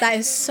your face. That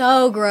is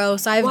so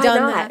gross. I've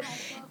done that.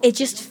 It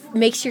just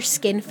makes your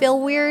skin feel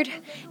weird,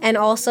 and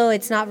also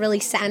it's not really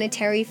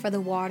sanitary for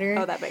the water.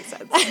 Oh, that makes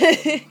sense.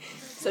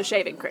 So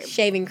shaving cream.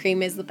 Shaving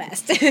cream is the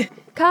best.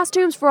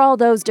 Costumes for all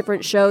those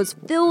different shows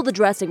fill the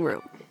dressing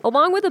room,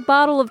 along with a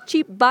bottle of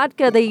cheap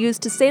vodka they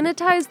used to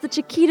sanitize the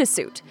Chiquita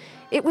suit.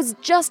 It was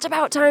just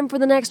about time for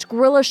the next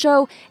gorilla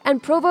show,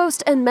 and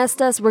Provost and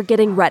Mestas were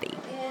getting ready.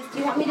 Do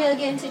you want me to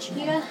get into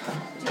Chiquita?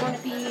 Do you want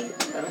to be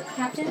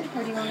captain,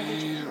 or do you want to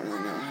be... I don't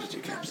really know how to do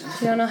captain.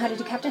 You don't know how to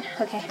do captain?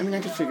 Okay. I mean,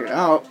 I could figure it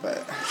out,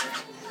 but...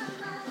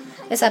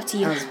 It's up to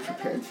you. I was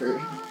prepared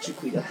for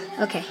Chiquita.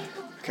 Okay.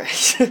 Okay.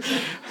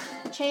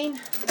 Chain.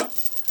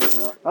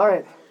 All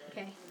right.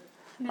 Okay.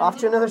 Off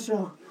to another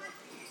show.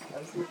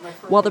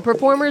 While the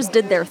performers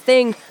did their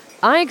thing,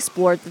 I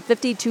explored the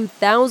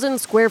 52,000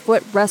 square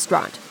foot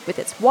restaurant with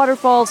its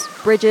waterfalls,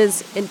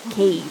 bridges, and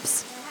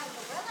caves.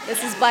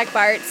 This is Black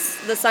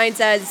Bart's. The sign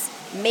says,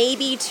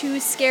 maybe too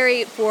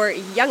scary for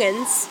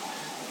youngins,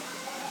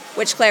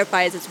 which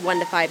clarifies it's 1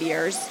 to 5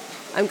 years.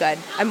 I'm good.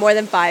 I'm more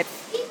than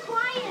 5. Be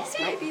quiet. This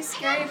might be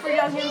scary for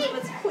youngins,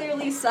 but it's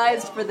clearly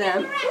sized for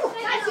them.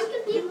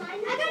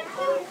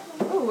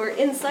 Oh, we're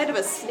inside of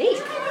a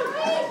snake.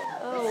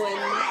 Oh,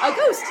 and a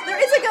ghost. There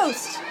is a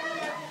ghost.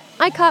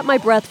 I caught my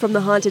breath from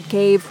the haunted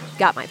cave,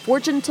 got my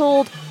fortune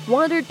told,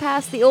 wandered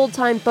past the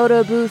old-time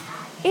photo booth,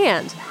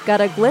 and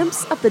got a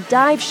glimpse of the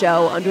dive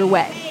show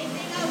underway.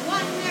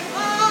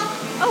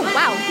 Oh,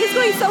 wow, he's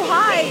going so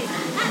high.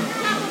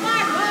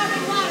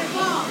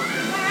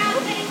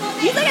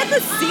 He's at the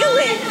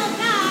ceiling.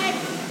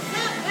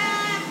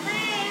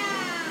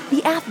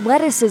 The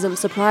athleticism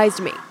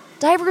surprised me.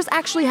 Divers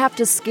actually have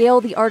to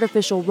scale the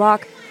artificial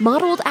rock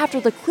modeled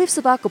after the cliffs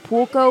of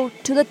Acapulco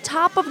to the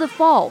top of the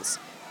falls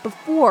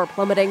before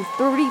plummeting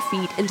 30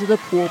 feet into the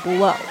pool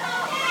below.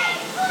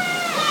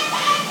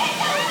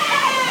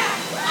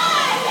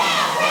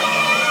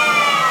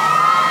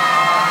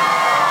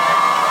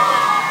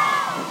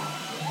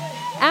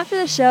 After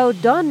the show,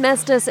 Dawn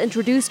Mestas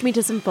introduced me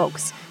to some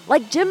folks,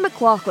 like Jim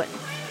McLaughlin.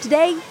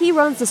 Today, he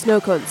runs the snow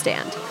cone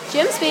stand.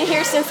 Jim's been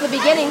here since the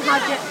beginning,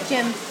 huh,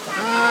 Jim?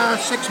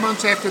 6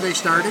 months after they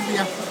started,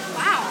 yeah.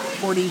 Wow.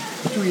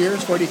 42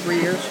 years,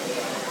 43 years.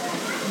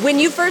 When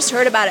you first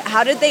heard about it,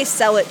 how did they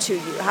sell it to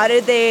you? How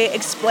did they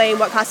explain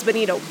what Casa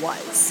Bonita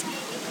was?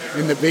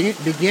 In the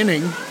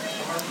beginning,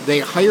 they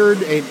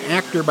hired an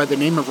actor by the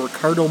name of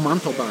Ricardo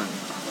Montalban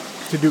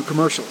to do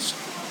commercials.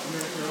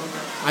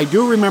 I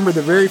do remember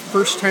the very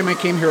first time I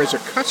came here as a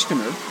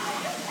customer,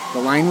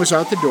 the line was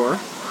out the door.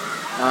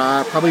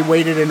 Probably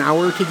waited an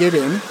hour to get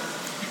in.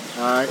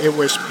 It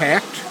was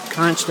packed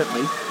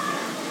constantly.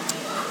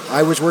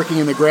 I was working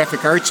in the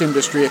graphic arts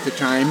industry at the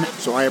time,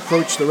 so I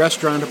approached the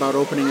restaurant about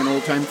opening an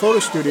old-time photo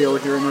studio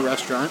here in the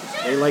restaurant.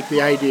 They liked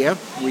the idea.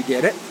 We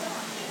did it.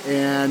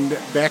 And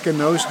back in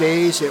those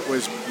days, it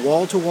was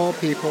wall-to-wall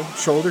people,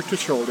 shoulder to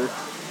shoulder,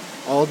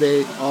 all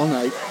day, all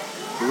night.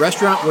 The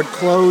restaurant would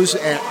close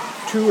at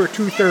 2 or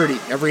 2:30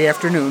 every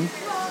afternoon.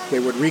 They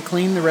would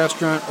re-clean the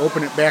restaurant,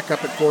 open it back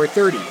up at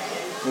 4:30.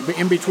 Well,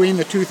 in between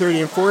the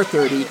 2:30 and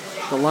 4:30,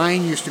 the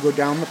line used to go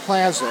down the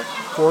plaza,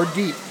 4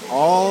 deep,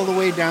 all the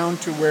way down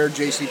to where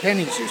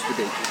JCPenney's used to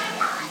be.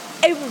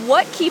 And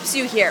what keeps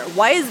you here?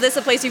 Why is this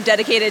a place you've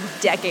dedicated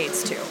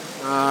decades to?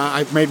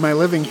 I've made my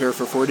living here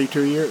for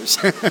 42 years.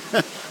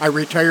 I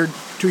retired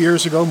 2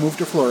 years ago, moved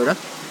to Florida.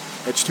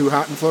 It's too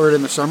hot in Florida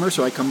in the summer,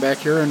 so I come back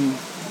here and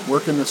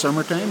work in the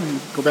summertime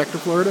and go back to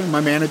Florida, and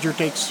my manager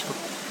takes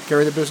care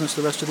of the business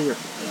the rest of the year.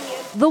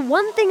 The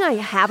one thing I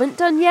haven't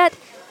done yet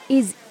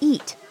is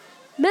eat.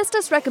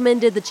 Mestas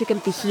recommended the chicken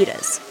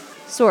fajitas.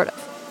 Sort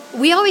of.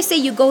 We always say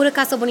you go to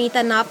Casa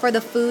Bonita not for the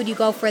food, you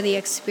go for the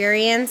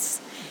experience,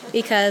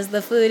 because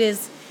the food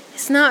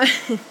it's not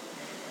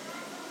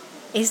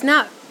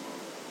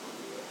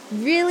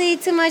really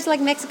too much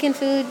like Mexican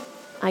food.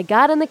 I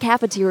got in the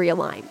cafeteria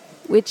line,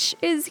 which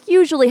is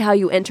usually how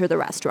you enter the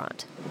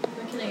restaurant.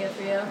 What can I get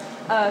for you?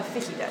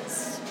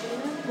 Fajitas.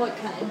 What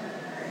kind?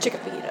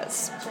 Chicken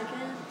fajitas.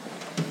 Chicken?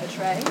 A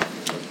tray.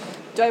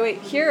 Do I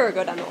wait here or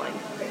go down the line?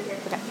 Right here.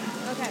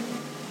 Okay.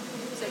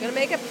 So I'm going to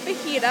make a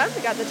fajita.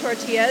 I got the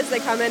tortillas. They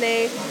come in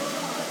a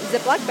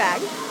Ziploc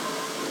bag.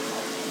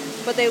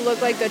 But they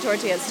look like good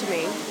tortillas to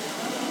me.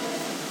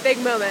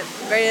 Big moment.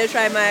 Ready to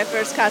try my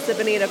first Casa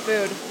Bonita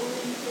food.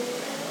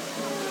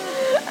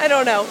 I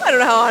don't know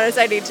how honest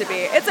I need to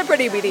be. It's a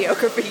pretty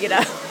mediocre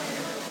fajita.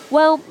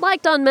 Well,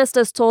 like Don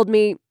Mestas told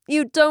me,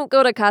 you don't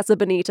go to Casa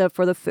Bonita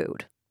for the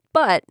food.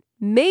 But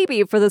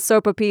maybe for the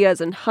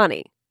sopapillas and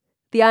honey.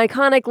 The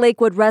iconic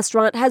Lakewood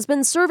restaurant has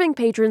been serving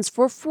patrons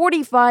for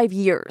 45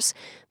 years.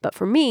 But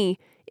for me,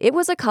 it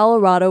was a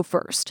Colorado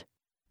first.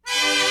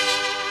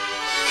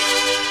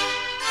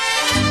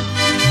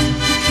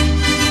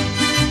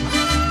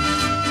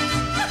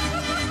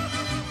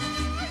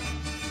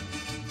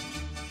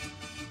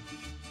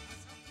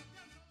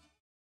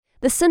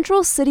 The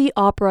Central City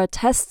Opera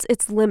tests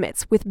its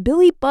limits with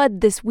Billy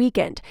Budd this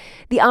weekend.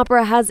 The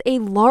opera has a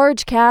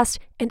large cast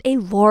and a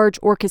large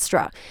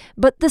orchestra,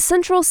 but the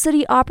Central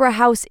City Opera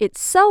House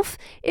itself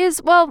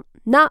is, well,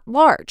 not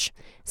large.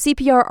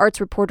 CPR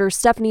arts reporter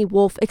Stephanie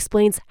Wolf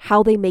explains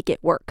how they make it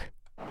work.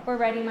 We're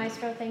ready,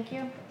 Maestro, thank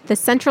you. The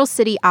Central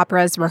City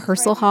Opera's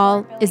rehearsal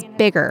hall is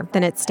bigger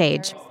than its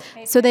stage,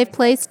 so they've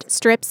placed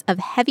strips of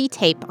heavy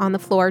tape on the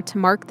floor to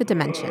mark the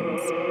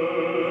dimensions.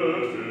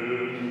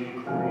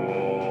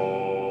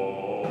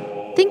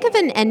 Think of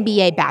an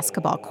NBA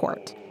basketball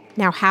court.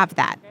 Now have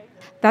that.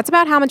 That's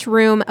about how much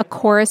room a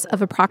chorus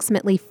of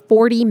approximately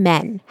 40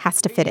 men has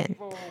to fit in.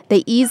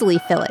 They easily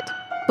fill it,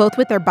 both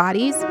with their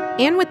bodies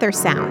and with their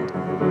sound.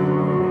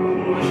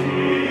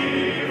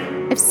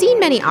 I've seen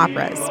many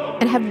operas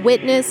and have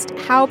witnessed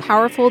how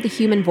powerful the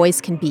human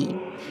voice can be.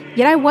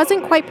 Yet I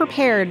wasn't quite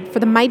prepared for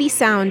the mighty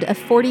sound of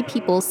 40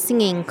 people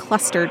singing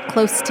clustered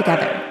close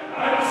together.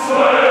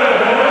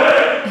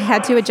 I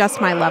had to adjust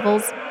my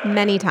levels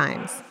many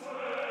times.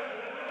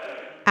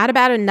 Add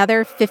about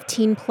another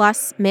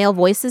 15-plus male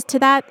voices to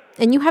that,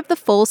 and you have the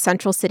full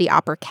Central City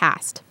Opera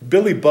cast.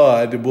 Billy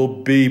Budd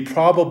will be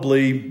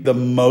probably the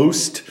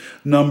most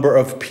number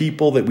of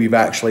people that we've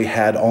actually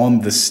had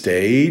on the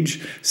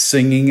stage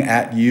singing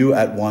at you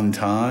at one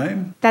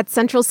time. That's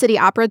Central City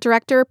Opera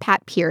director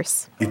Pat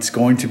Pierce. It's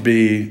going to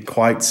be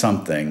quite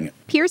something.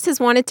 Pierce has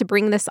wanted to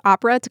bring this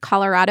opera to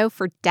Colorado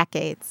for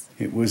decades.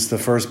 It was the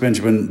first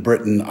Benjamin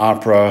Britten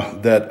opera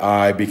that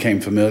I became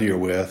familiar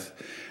with.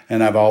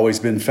 And I've always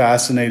been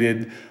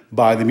fascinated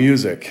by the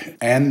music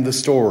and the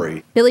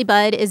story. Billy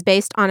Budd is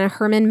based on a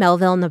Herman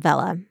Melville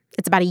novella.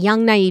 It's about a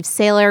young, naive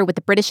sailor with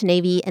the British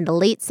Navy in the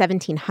late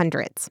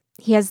 1700s.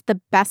 He has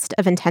the best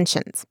of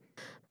intentions.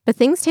 But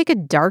things take a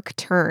dark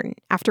turn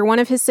after one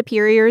of his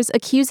superiors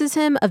accuses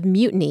him of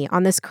mutiny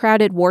on this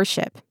crowded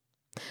warship.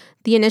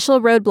 The initial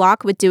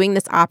roadblock with doing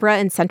this opera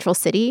in Central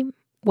City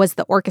was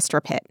the orchestra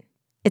pit.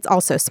 It's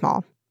also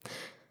small.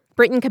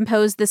 Britten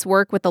composed this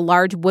work with a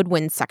large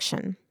woodwind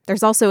section.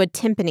 There's also a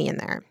timpani in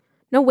there.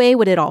 No way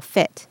would it all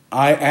fit.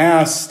 I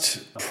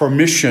asked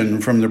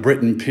permission from the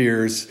Britten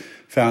Peers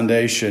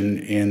Foundation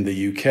in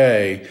the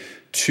UK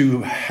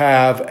to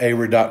have a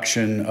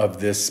reduction of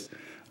this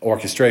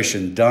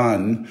orchestration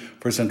done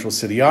for Central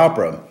City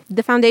Opera.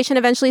 The foundation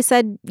eventually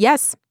said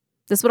yes.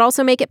 This would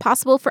also make it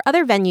possible for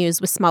other venues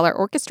with smaller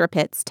orchestra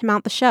pits to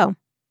mount the show.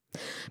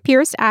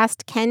 Pierce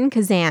asked Ken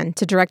Kazan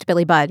to direct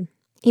Billy Budd.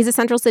 He's a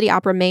Central City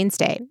Opera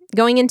mainstay,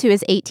 going into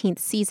his 18th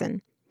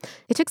season.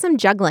 It took some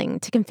juggling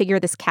to configure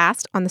this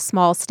cast on the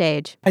small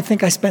stage. I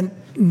think I spent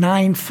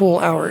 9 full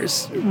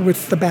hours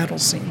with the battle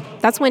scene.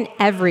 That's when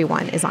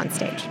everyone is on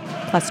stage,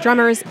 plus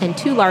drummers and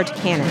 2 large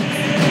cannons.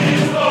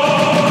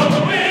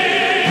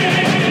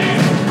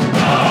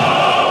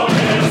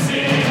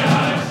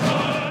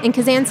 And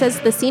Kazan says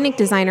the scenic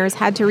designers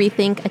had to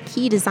rethink a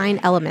key design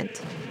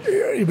element.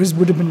 It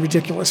would have been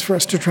ridiculous for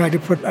us to try to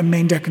put a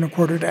main deck and a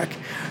quarter deck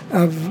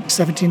of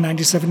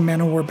 1797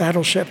 man-o-war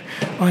battleship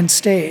on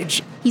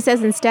stage. He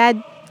says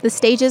instead, the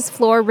stage's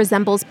floor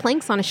resembles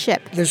planks on a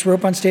ship. There's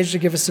rope on stage to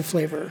give us the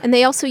flavor. And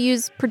they also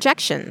use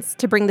projections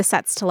to bring the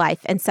sets to life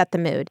and set the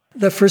mood.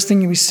 The first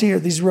thing we see are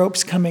these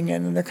ropes coming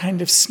in, and they're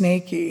kind of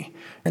snaky.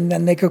 And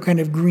then they go kind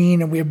of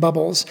green, and we have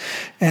bubbles.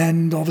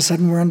 And all of a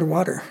sudden, we're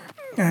underwater.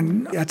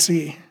 And at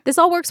sea. This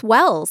all works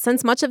well,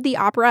 since much of the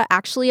opera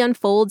actually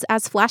unfolds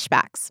as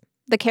flashbacks.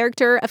 The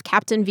character of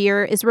Captain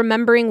Veer is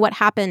remembering what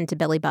happened to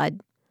Billy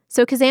Budd.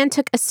 So Kazan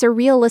took a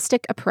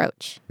surrealistic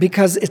approach.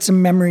 Because it's a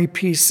memory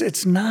piece,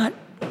 it's not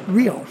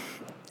real.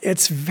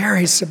 It's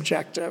very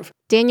subjective.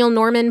 Daniel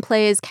Norman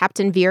plays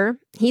Captain Veer.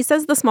 He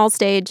says the small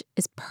stage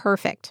is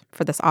perfect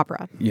for this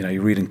opera. You know,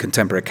 you read in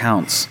contemporary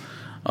accounts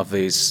of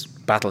these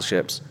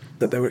battleships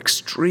that they were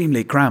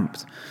extremely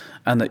cramped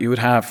and that you would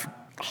have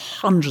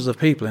hundreds of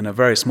people in a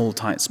very small,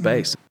 tight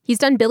space. He's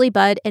done Billy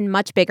Budd in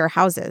much bigger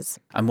houses.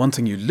 And one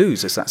thing you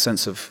lose is that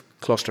sense of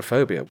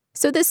claustrophobia.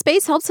 So this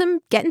space helps him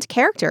get into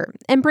character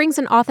and brings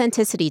an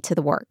authenticity to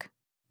the work.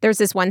 There's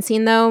this one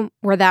scene, though,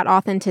 where that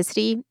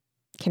authenticity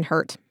can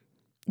hurt.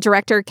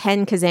 Director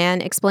Ken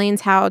Kazan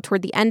explains how,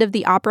 toward the end of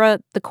the opera,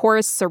 the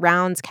chorus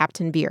surrounds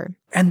Captain Veer.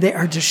 And they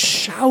are just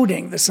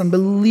shouting this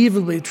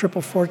unbelievably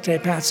triple forte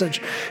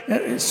passage,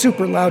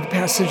 super loud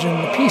passage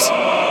in the piece.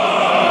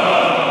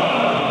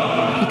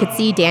 You could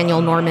see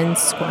Daniel Norman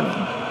squirming.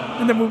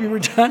 And then when we were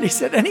done, he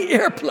said, "Any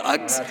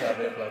earplugs?"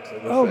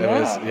 Oh,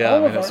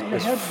 It was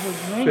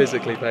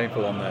physically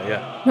painful on there,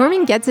 yeah.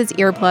 Norman gets his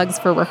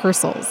earplugs for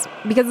rehearsals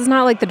because it's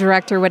not like the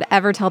director would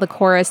ever tell the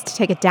chorus to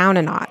take it down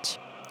a notch.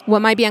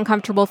 What might be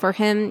uncomfortable for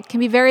him can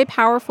be very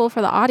powerful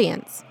for the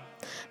audience.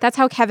 That's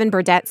how Kevin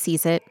Burdett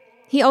sees it.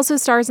 He also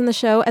stars in the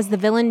show as the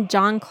villain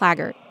John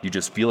Claggart. You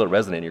just feel it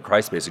resonate in your cry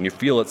space, and you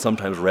feel it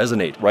sometimes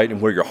resonate right in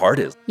where your heart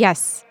is.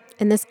 Yes,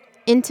 in this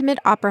intimate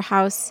opera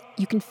house,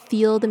 you can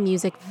feel the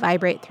music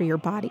vibrate through your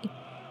body.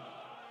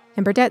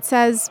 And Burdett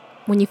says,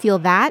 when you feel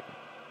that,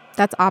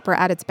 that's opera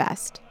at its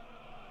best.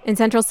 In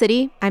Central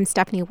City, I'm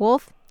Stephanie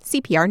Wolf,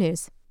 CPR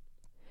News.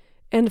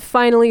 And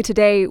finally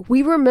today,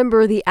 we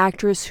remember the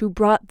actress who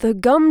brought the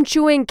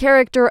gum-chewing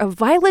character of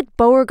Violet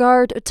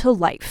Beauregarde to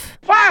life.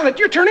 Violet,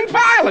 you're turning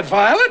violet,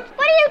 Violet!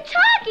 What are you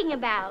talking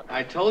about?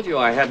 I told you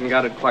I hadn't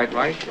got it quite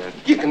right yet.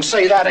 You can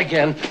say that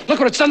again. Look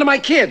what it's done to my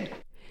kid.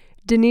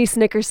 Denise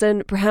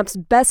Nickerson, perhaps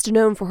best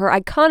known for her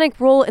iconic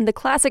role in the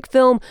classic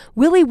film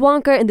Willy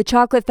Wonka and the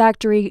Chocolate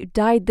Factory,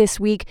 died this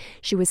week.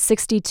 She was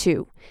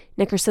 62.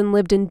 Nickerson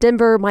lived in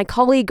Denver. My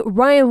colleague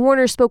Ryan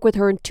Warner spoke with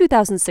her in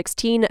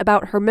 2016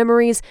 about her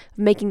memories of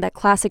making that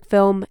classic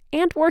film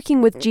and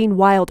working with Gene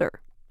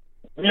Wilder.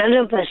 None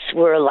of us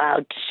were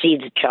allowed to see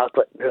the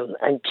chocolate room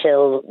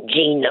until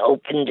Gene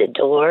opened the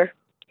door.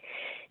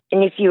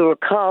 And if you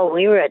recall,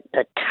 we were at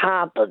the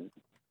top of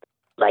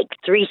like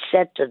 3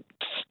 sets of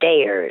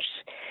stairs,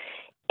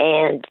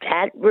 and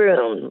that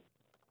room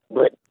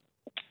was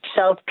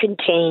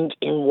self-contained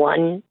in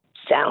one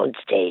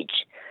soundstage.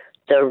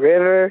 The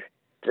river,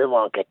 the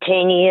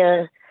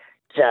Wonkatania,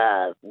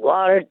 the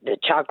water, the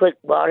chocolate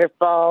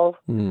waterfall,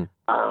 the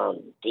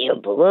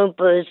Oompa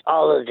Loompas,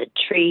 all of the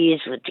trees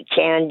with the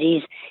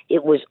candies.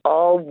 It was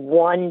all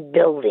one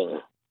building.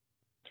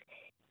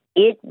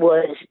 It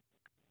was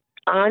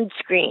on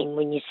screen.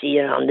 When you see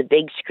it on the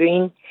big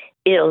screen,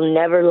 it'll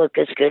never look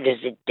as good as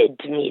it did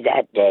to me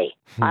that day.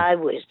 I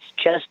was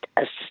just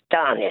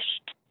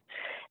astonished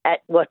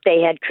at what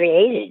they had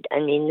created. I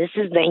mean, this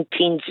is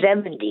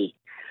 1970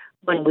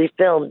 when we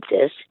filmed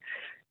this,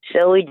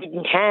 so we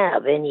didn't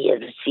have any of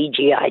the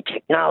CGI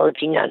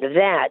technology, none of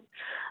that.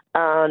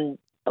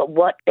 But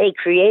what they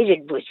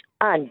created was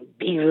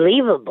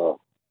unbelievable.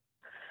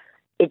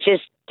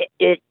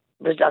 It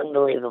was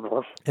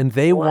unbelievable. And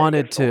they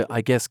wanted to,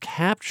 I guess,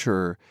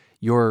 capture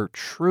your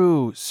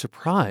true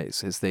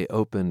surprise as they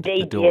opened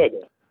the door. They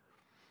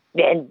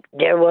did. And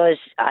there was,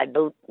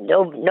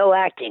 no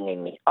acting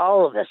in me.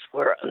 All of us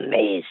were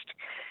amazed.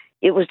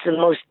 It was the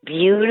most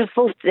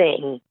beautiful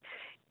thing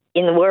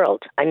in the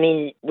world. I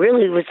mean, it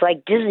really was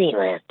like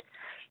Disneyland.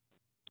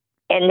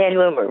 And then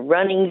when we're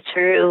running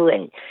through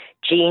and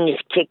Gene is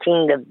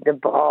kicking the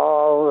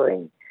ball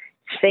and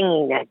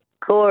singing that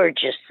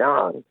gorgeous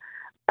song,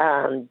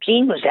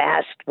 Gene was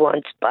asked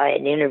once by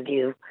an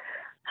interview,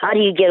 how do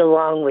you get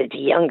along with the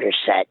younger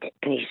set?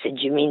 And he said,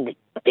 you mean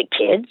the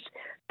kids,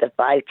 the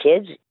 5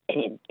 kids?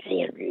 And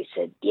the interview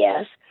said,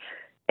 yes.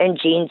 And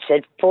Gene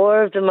said,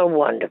 4 of them are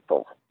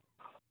wonderful.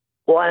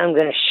 One I'm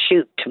going to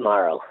shoot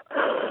tomorrow.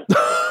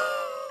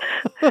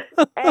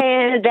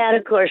 And that,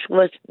 of course,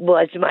 was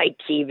Mike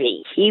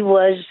Teavee. He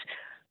was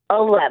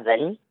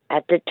 11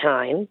 at the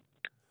time,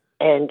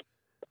 and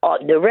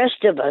the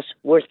rest of us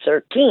were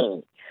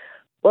 13.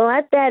 Well,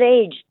 at that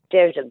age,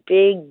 there's a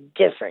big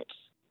difference.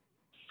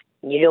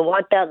 You don't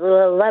want that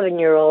little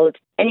 11-year-old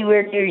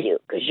anywhere near you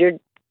because you're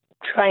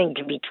trying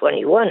to be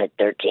 21 at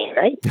 13,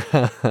 right?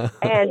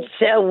 And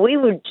so we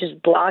would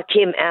just block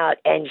him out,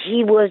 and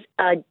he was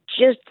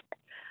just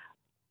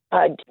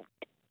a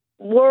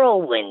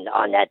whirlwind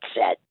on that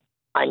set.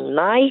 On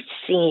my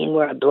scene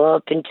where I blow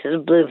up into the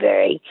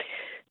blueberry,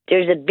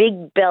 there's a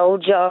big bell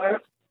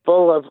jar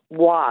full of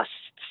wasps.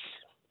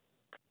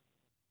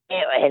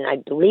 And I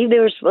believe they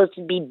were supposed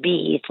to be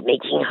bees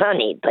making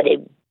honey, but it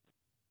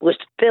was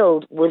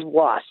filled with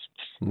wasps.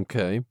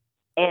 Okay.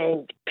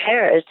 And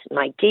Paris,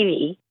 my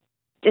TV,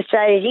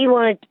 decided he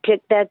wanted to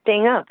pick that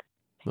thing up.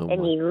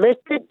 And he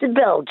lifted the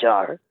bell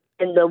jar,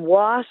 and the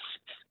wasps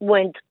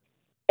went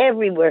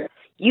everywhere.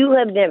 You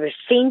have never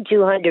seen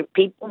 200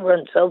 people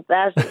run so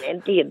fast and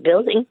empty a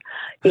building.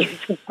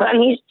 It's the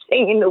funniest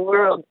thing in the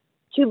world.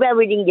 Too bad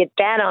we didn't get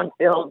that on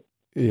film.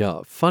 Yeah,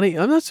 funny.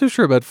 I'm not so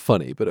sure about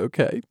funny, but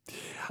okay.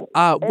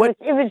 What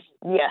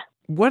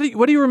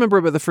do you remember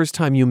about the first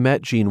time you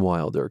met Gene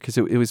Wilder? Because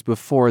it was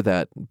before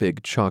that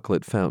big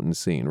chocolate fountain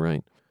scene,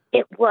 right?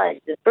 It was.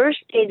 The first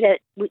day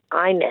that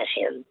I met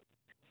him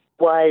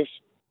was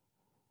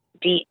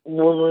when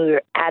we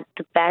were at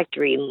the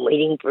factory and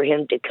waiting for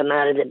him to come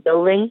out of the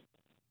building.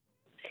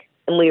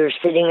 And we were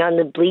sitting on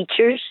the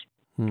bleachers.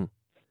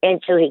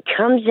 And so he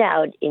comes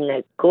out in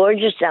a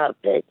gorgeous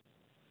outfit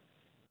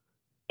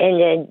and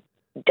then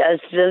does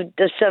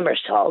the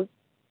somersault.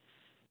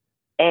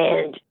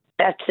 And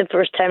that's the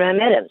first time I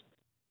met him.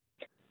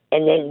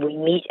 And then we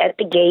meet at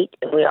the gate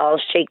and we all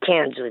shake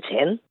hands with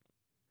him.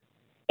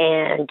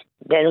 And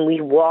then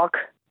we walk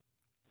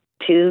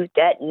to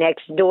that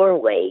next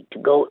doorway to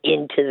go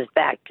into the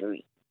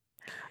factory.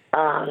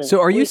 So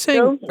are you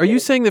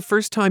saying the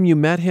first time you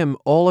met him,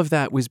 all of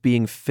that was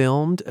being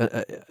filmed?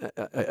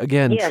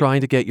 Again, Yes.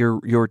 trying to get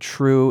your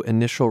true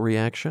initial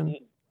reaction?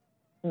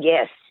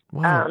 Yes.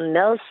 Wow.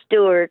 Mel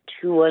Stewart,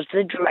 who was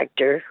the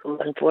director, who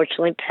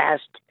unfortunately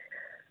passed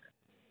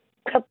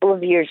a couple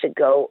of years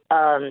ago,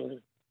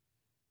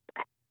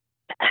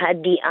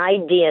 had the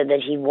idea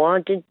that he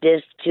wanted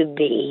this to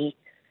be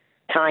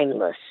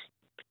timeless.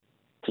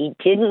 He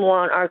didn't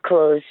want our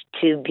clothes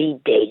to be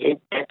dated.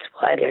 That's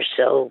why they're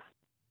so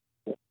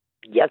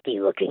yucky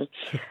looking.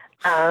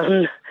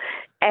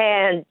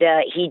 And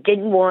he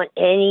didn't want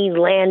any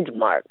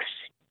landmarks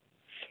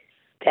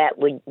that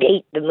would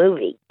date the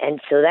movie. And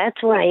so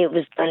that's why it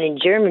was done in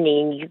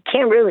Germany, and you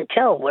can't really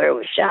tell where it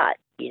was shot.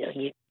 You know,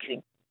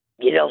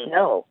 you don't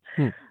know.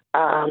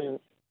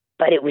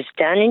 But it was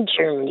done in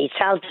Germany,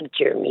 south of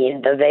Germany,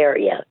 in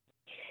Bavaria.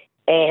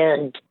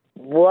 And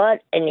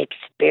what an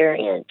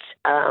experience.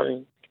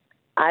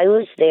 I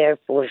was there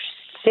for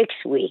 6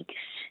 weeks.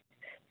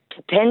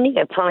 Depending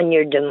upon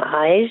your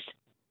demise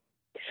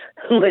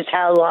was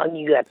how long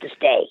you have to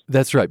stay.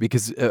 That's right,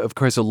 because, of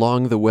course,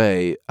 along the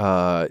way,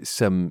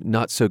 some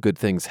not-so-good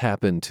things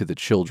happen to the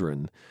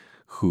children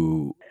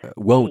who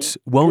won't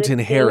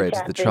inherit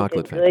the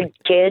chocolate factory. Good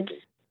kids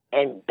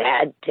and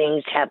bad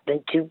things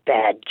happen to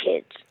bad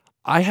kids.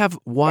 I have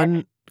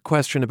one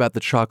question about the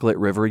chocolate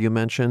river you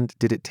mentioned.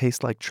 Did it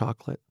taste like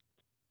chocolate?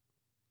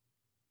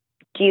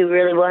 Do you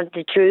really want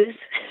the truth?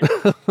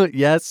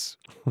 Yes.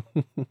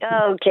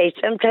 Okay,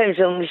 sometimes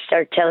when we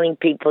start telling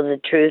people the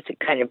truth, it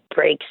kind of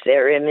breaks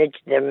their image,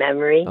 their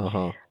memory.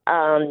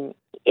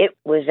 It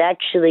was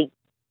actually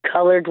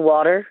colored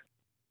water,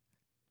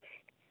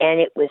 and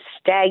it was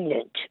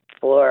stagnant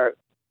for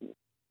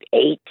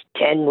 8 to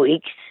 10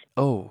 weeks.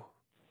 Oh,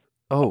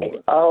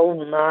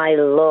 my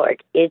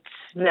Lord, it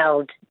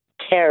smelled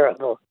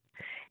terrible.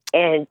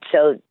 And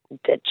so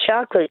the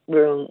chocolate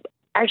room,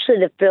 actually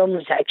the film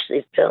was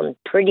actually filmed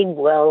pretty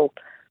well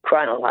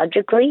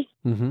chronologically.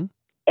 Mm-hmm.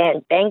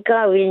 And thank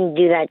God we didn't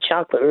do that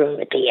chocolate room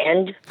at the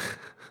end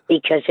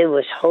because it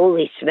was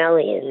wholly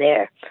smelly in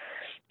there.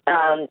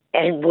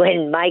 And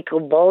when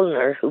Michael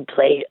Bollner, who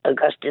played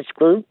Augustus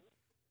Gloop,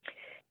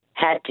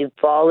 had to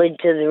fall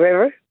into the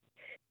river,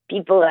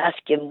 people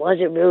asked him, was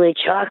it really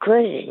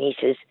chocolate? And he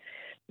says,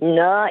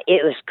 no,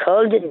 it was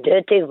cold and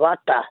dirty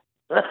water.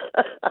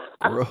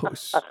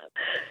 Gross.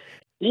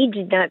 He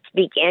did not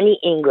speak any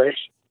English,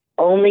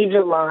 only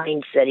the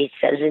lines that he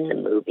says in the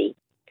movie.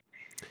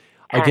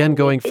 Again,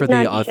 going for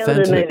the not show the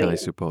authentic, movie. I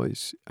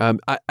suppose.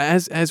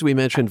 As we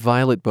mentioned,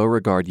 Violet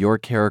Beauregard, your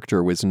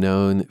character was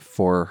known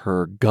for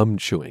her gum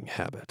chewing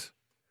habit.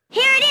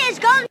 Here it is,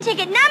 golden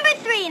ticket number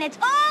 3, and it's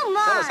all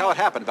mine. Tell us how it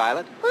happened,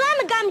 Violet. Well,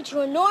 I'm a gum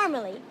chewer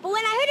normally, but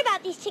when I heard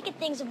about these ticket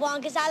things of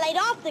Wonka's, I laid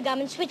off the gum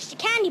and switched to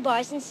candy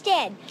bars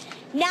instead.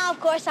 Now, of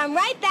course, I'm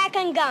right back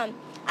on gum.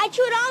 I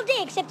chew it all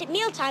day except at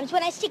mealtimes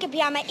when I stick it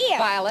behind my ear.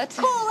 Violet.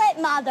 Cool it,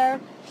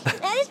 Mother.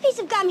 Now, this piece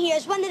of gum here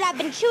is one that I've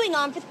been chewing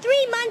on for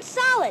 3 months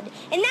solid,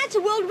 and that's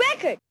a world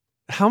record.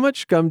 How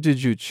much gum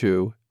did you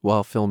chew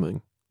while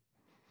filming?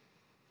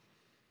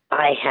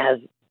 I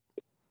have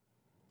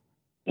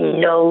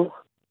no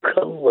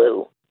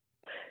clue.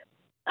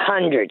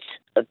 Hundreds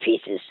of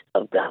pieces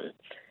of gum.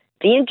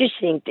 The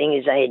interesting thing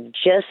is I had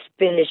just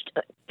finished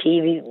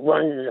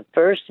one of the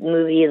first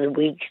movie of the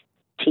week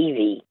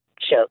TV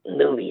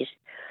movies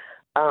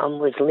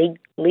with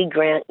Lee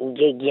Grant and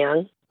Gig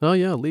Young. Oh,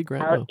 yeah, Lee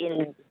Grant.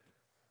 It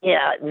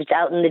was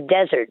out in the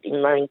desert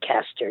in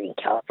Lancaster, in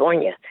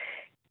California.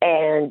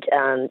 And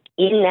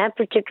in that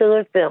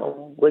particular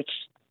film, which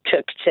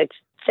took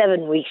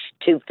 7 weeks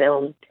to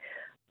film,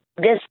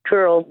 this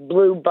girl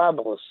blew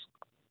bubbles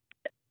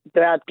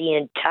throughout the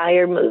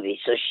entire movie.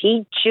 So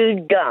she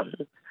chewed gum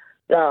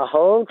the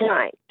whole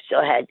time. So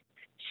I had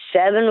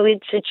 7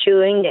 weeks of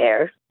chewing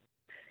there.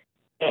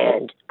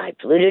 And I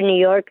flew to New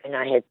York, and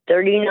I had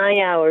 39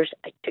 hours.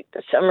 I took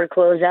the summer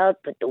clothes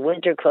out, put the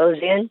winter clothes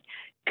in,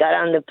 got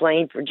on the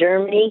plane for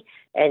Germany,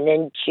 and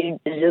then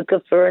chewed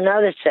bazooka for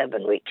another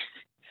 7 weeks.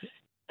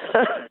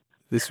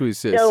 This was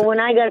So when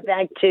I got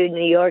back to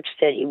New York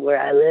City, where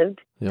I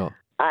lived,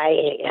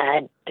 I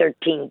had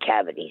 13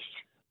 cavities.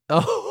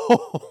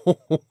 Oh,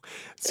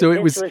 so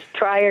this was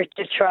prior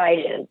to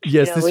Trident. Yes, You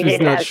know, this we was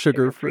didn't not have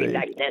sugar-free.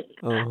 back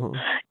then.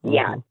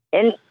 Yeah,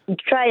 and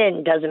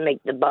Trident doesn't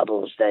make the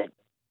bubbles that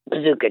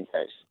bazooka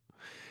does.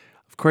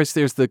 Of course,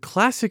 there's the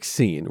classic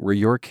scene where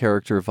your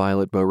character,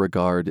 Violet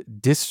Beauregard,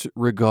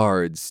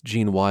 disregards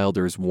Gene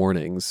Wilder's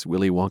warnings,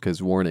 Willy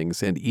Wonka's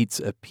warnings, and eats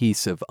a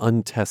piece of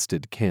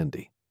untested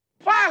candy.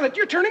 Violet,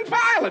 you're turning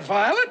violet,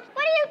 Violet.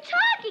 What are you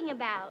talking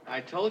about?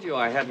 I told you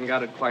I hadn't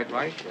got it quite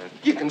right yet.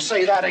 You can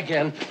say that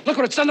again. Look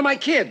what it's done to my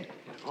kid.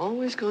 It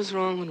always goes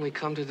wrong when we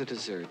come to the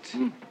dessert.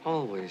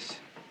 Always.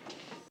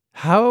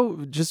 How,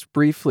 just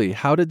briefly,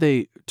 how did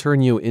they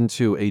turn you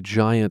into a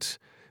giant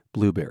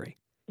blueberry?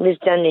 It was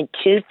done in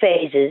 2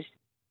 phases.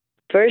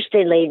 First,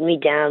 they laid me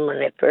down when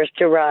I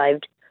first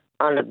arrived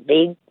on a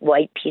big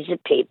white piece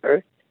of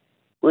paper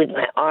with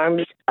my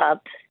arms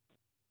up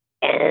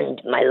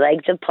and my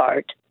legs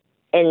apart.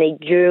 And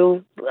they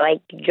drew,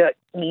 like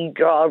you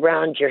draw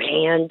around your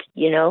hand,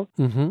 you know?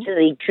 Mm-hmm. So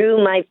they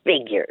drew my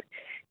figure.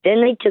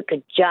 Then they took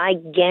a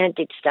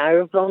gigantic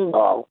styrofoam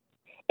ball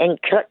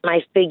and cut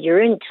my figure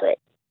into it.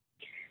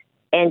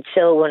 And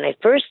so when I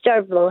first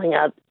start blowing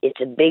up, it's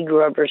a big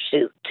rubber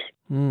suit.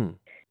 Mm.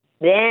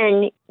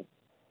 Then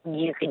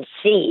you can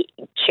see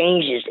it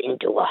changes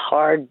into a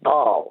hard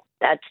ball.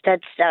 That's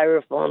that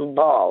styrofoam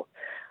ball.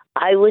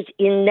 I was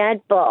in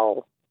that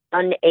ball,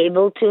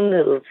 unable to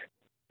move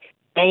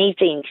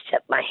anything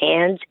except my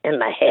hands and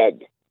my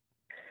head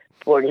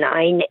for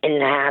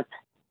 9.5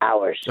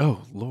 hours.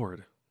 Oh,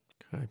 Lord.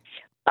 Okay.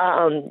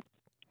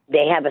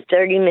 They have a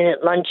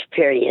 30-minute lunch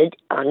period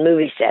on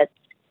movie sets,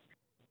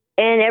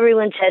 and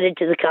everyone's headed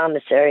to the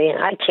commissary,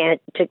 and I can't.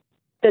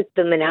 Took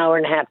them an hour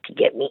and a half to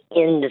get me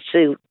in the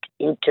suit,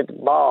 into the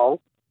ball.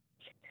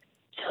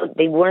 So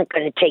they weren't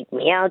going to take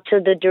me out. So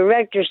the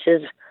director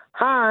says,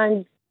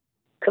 Hans,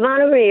 come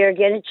on over here,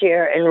 get a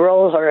chair, and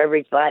roll her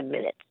every 5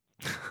 minutes.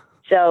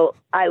 So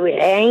I would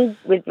hang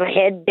with my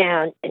head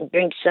down and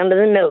drink some of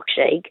the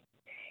milkshake,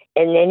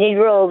 and then he'd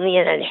roll me,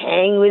 and I'd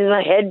hang with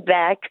my head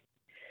back,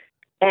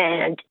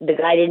 and the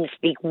guy didn't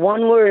speak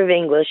one word of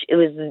English. It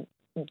was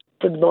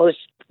the most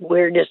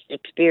weirdest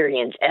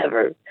experience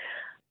ever.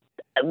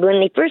 When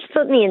they first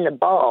put me in the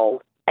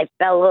ball, I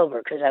fell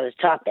over because I was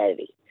top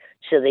heavy.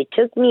 So they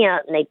took me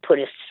out, and they put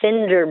a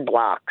cinder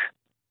block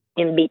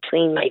in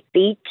between my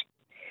feet.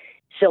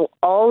 So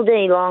all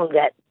day long,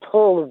 that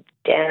pulled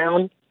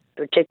down,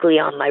 particularly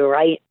on my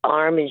right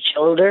arm and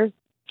shoulder.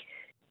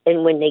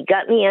 And when they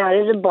got me out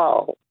of the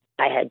ball,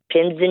 I had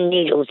pins and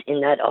needles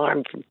in that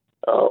arm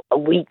for a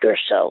week or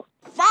so.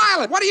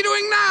 Violet, what are you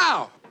doing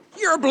now?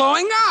 You're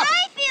blowing up.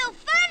 I feel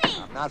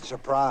funny. I'm not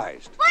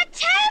surprised.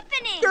 What's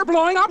happening? You're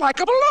blowing up like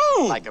a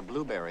balloon. Like a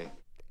blueberry.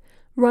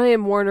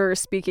 Ryan Warner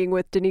speaking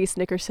with Denise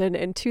Nickerson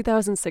in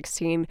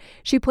 2016.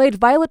 She played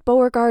Violet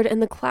Beauregard in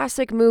the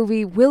classic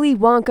movie Willy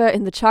Wonka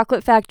and the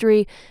Chocolate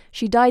Factory.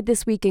 She died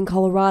this week in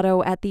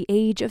Colorado at the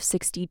age of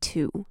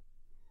 62.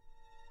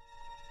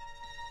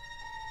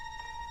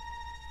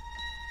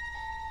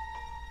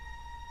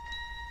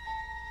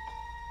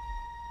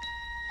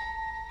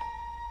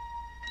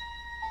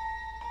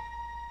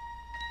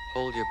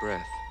 Hold your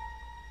breath.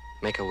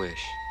 Make a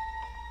wish.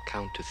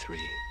 Count to 3.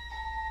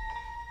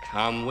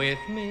 Come with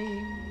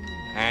me,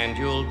 and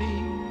you'll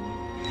be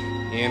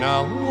in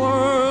a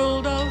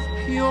world of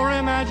pure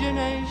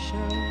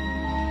imagination.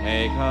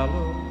 Take a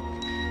look,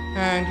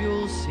 and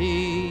you'll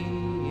see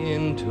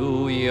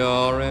into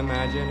your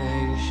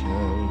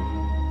imagination.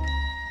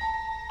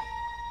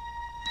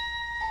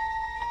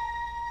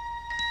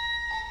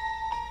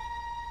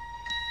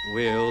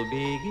 We'll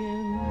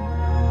begin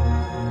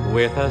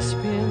with a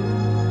spin,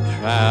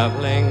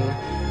 traveling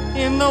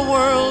in the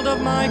world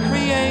of my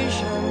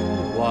creation.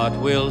 What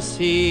we'll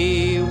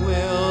see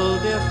will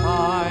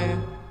defy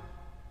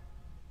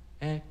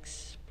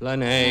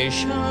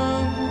explanation.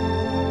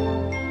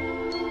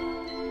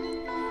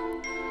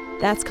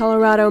 That's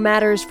Colorado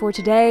Matters for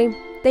today.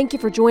 Thank you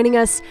for joining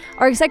us.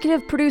 Our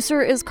executive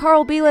producer is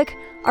Carl Bielek.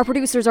 Our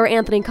producers are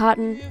Anthony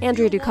Cotton,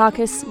 Andrea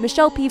Dukakis,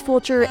 Michelle P.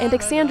 Fulcher, and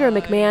Alexandra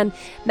McMahon,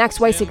 Max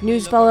Weissig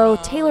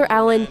Newsfellow, Taylor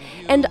Allen,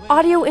 and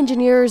audio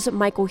engineers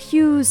Michael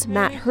Hughes,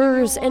 Matt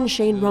Hers, and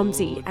Shane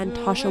Rumsey, and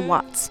Tasha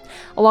Watts.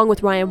 Along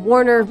with Ryan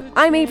Warner,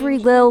 I'm Avery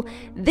Lill.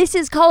 This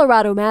is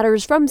Colorado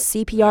Matters from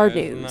CPR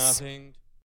News.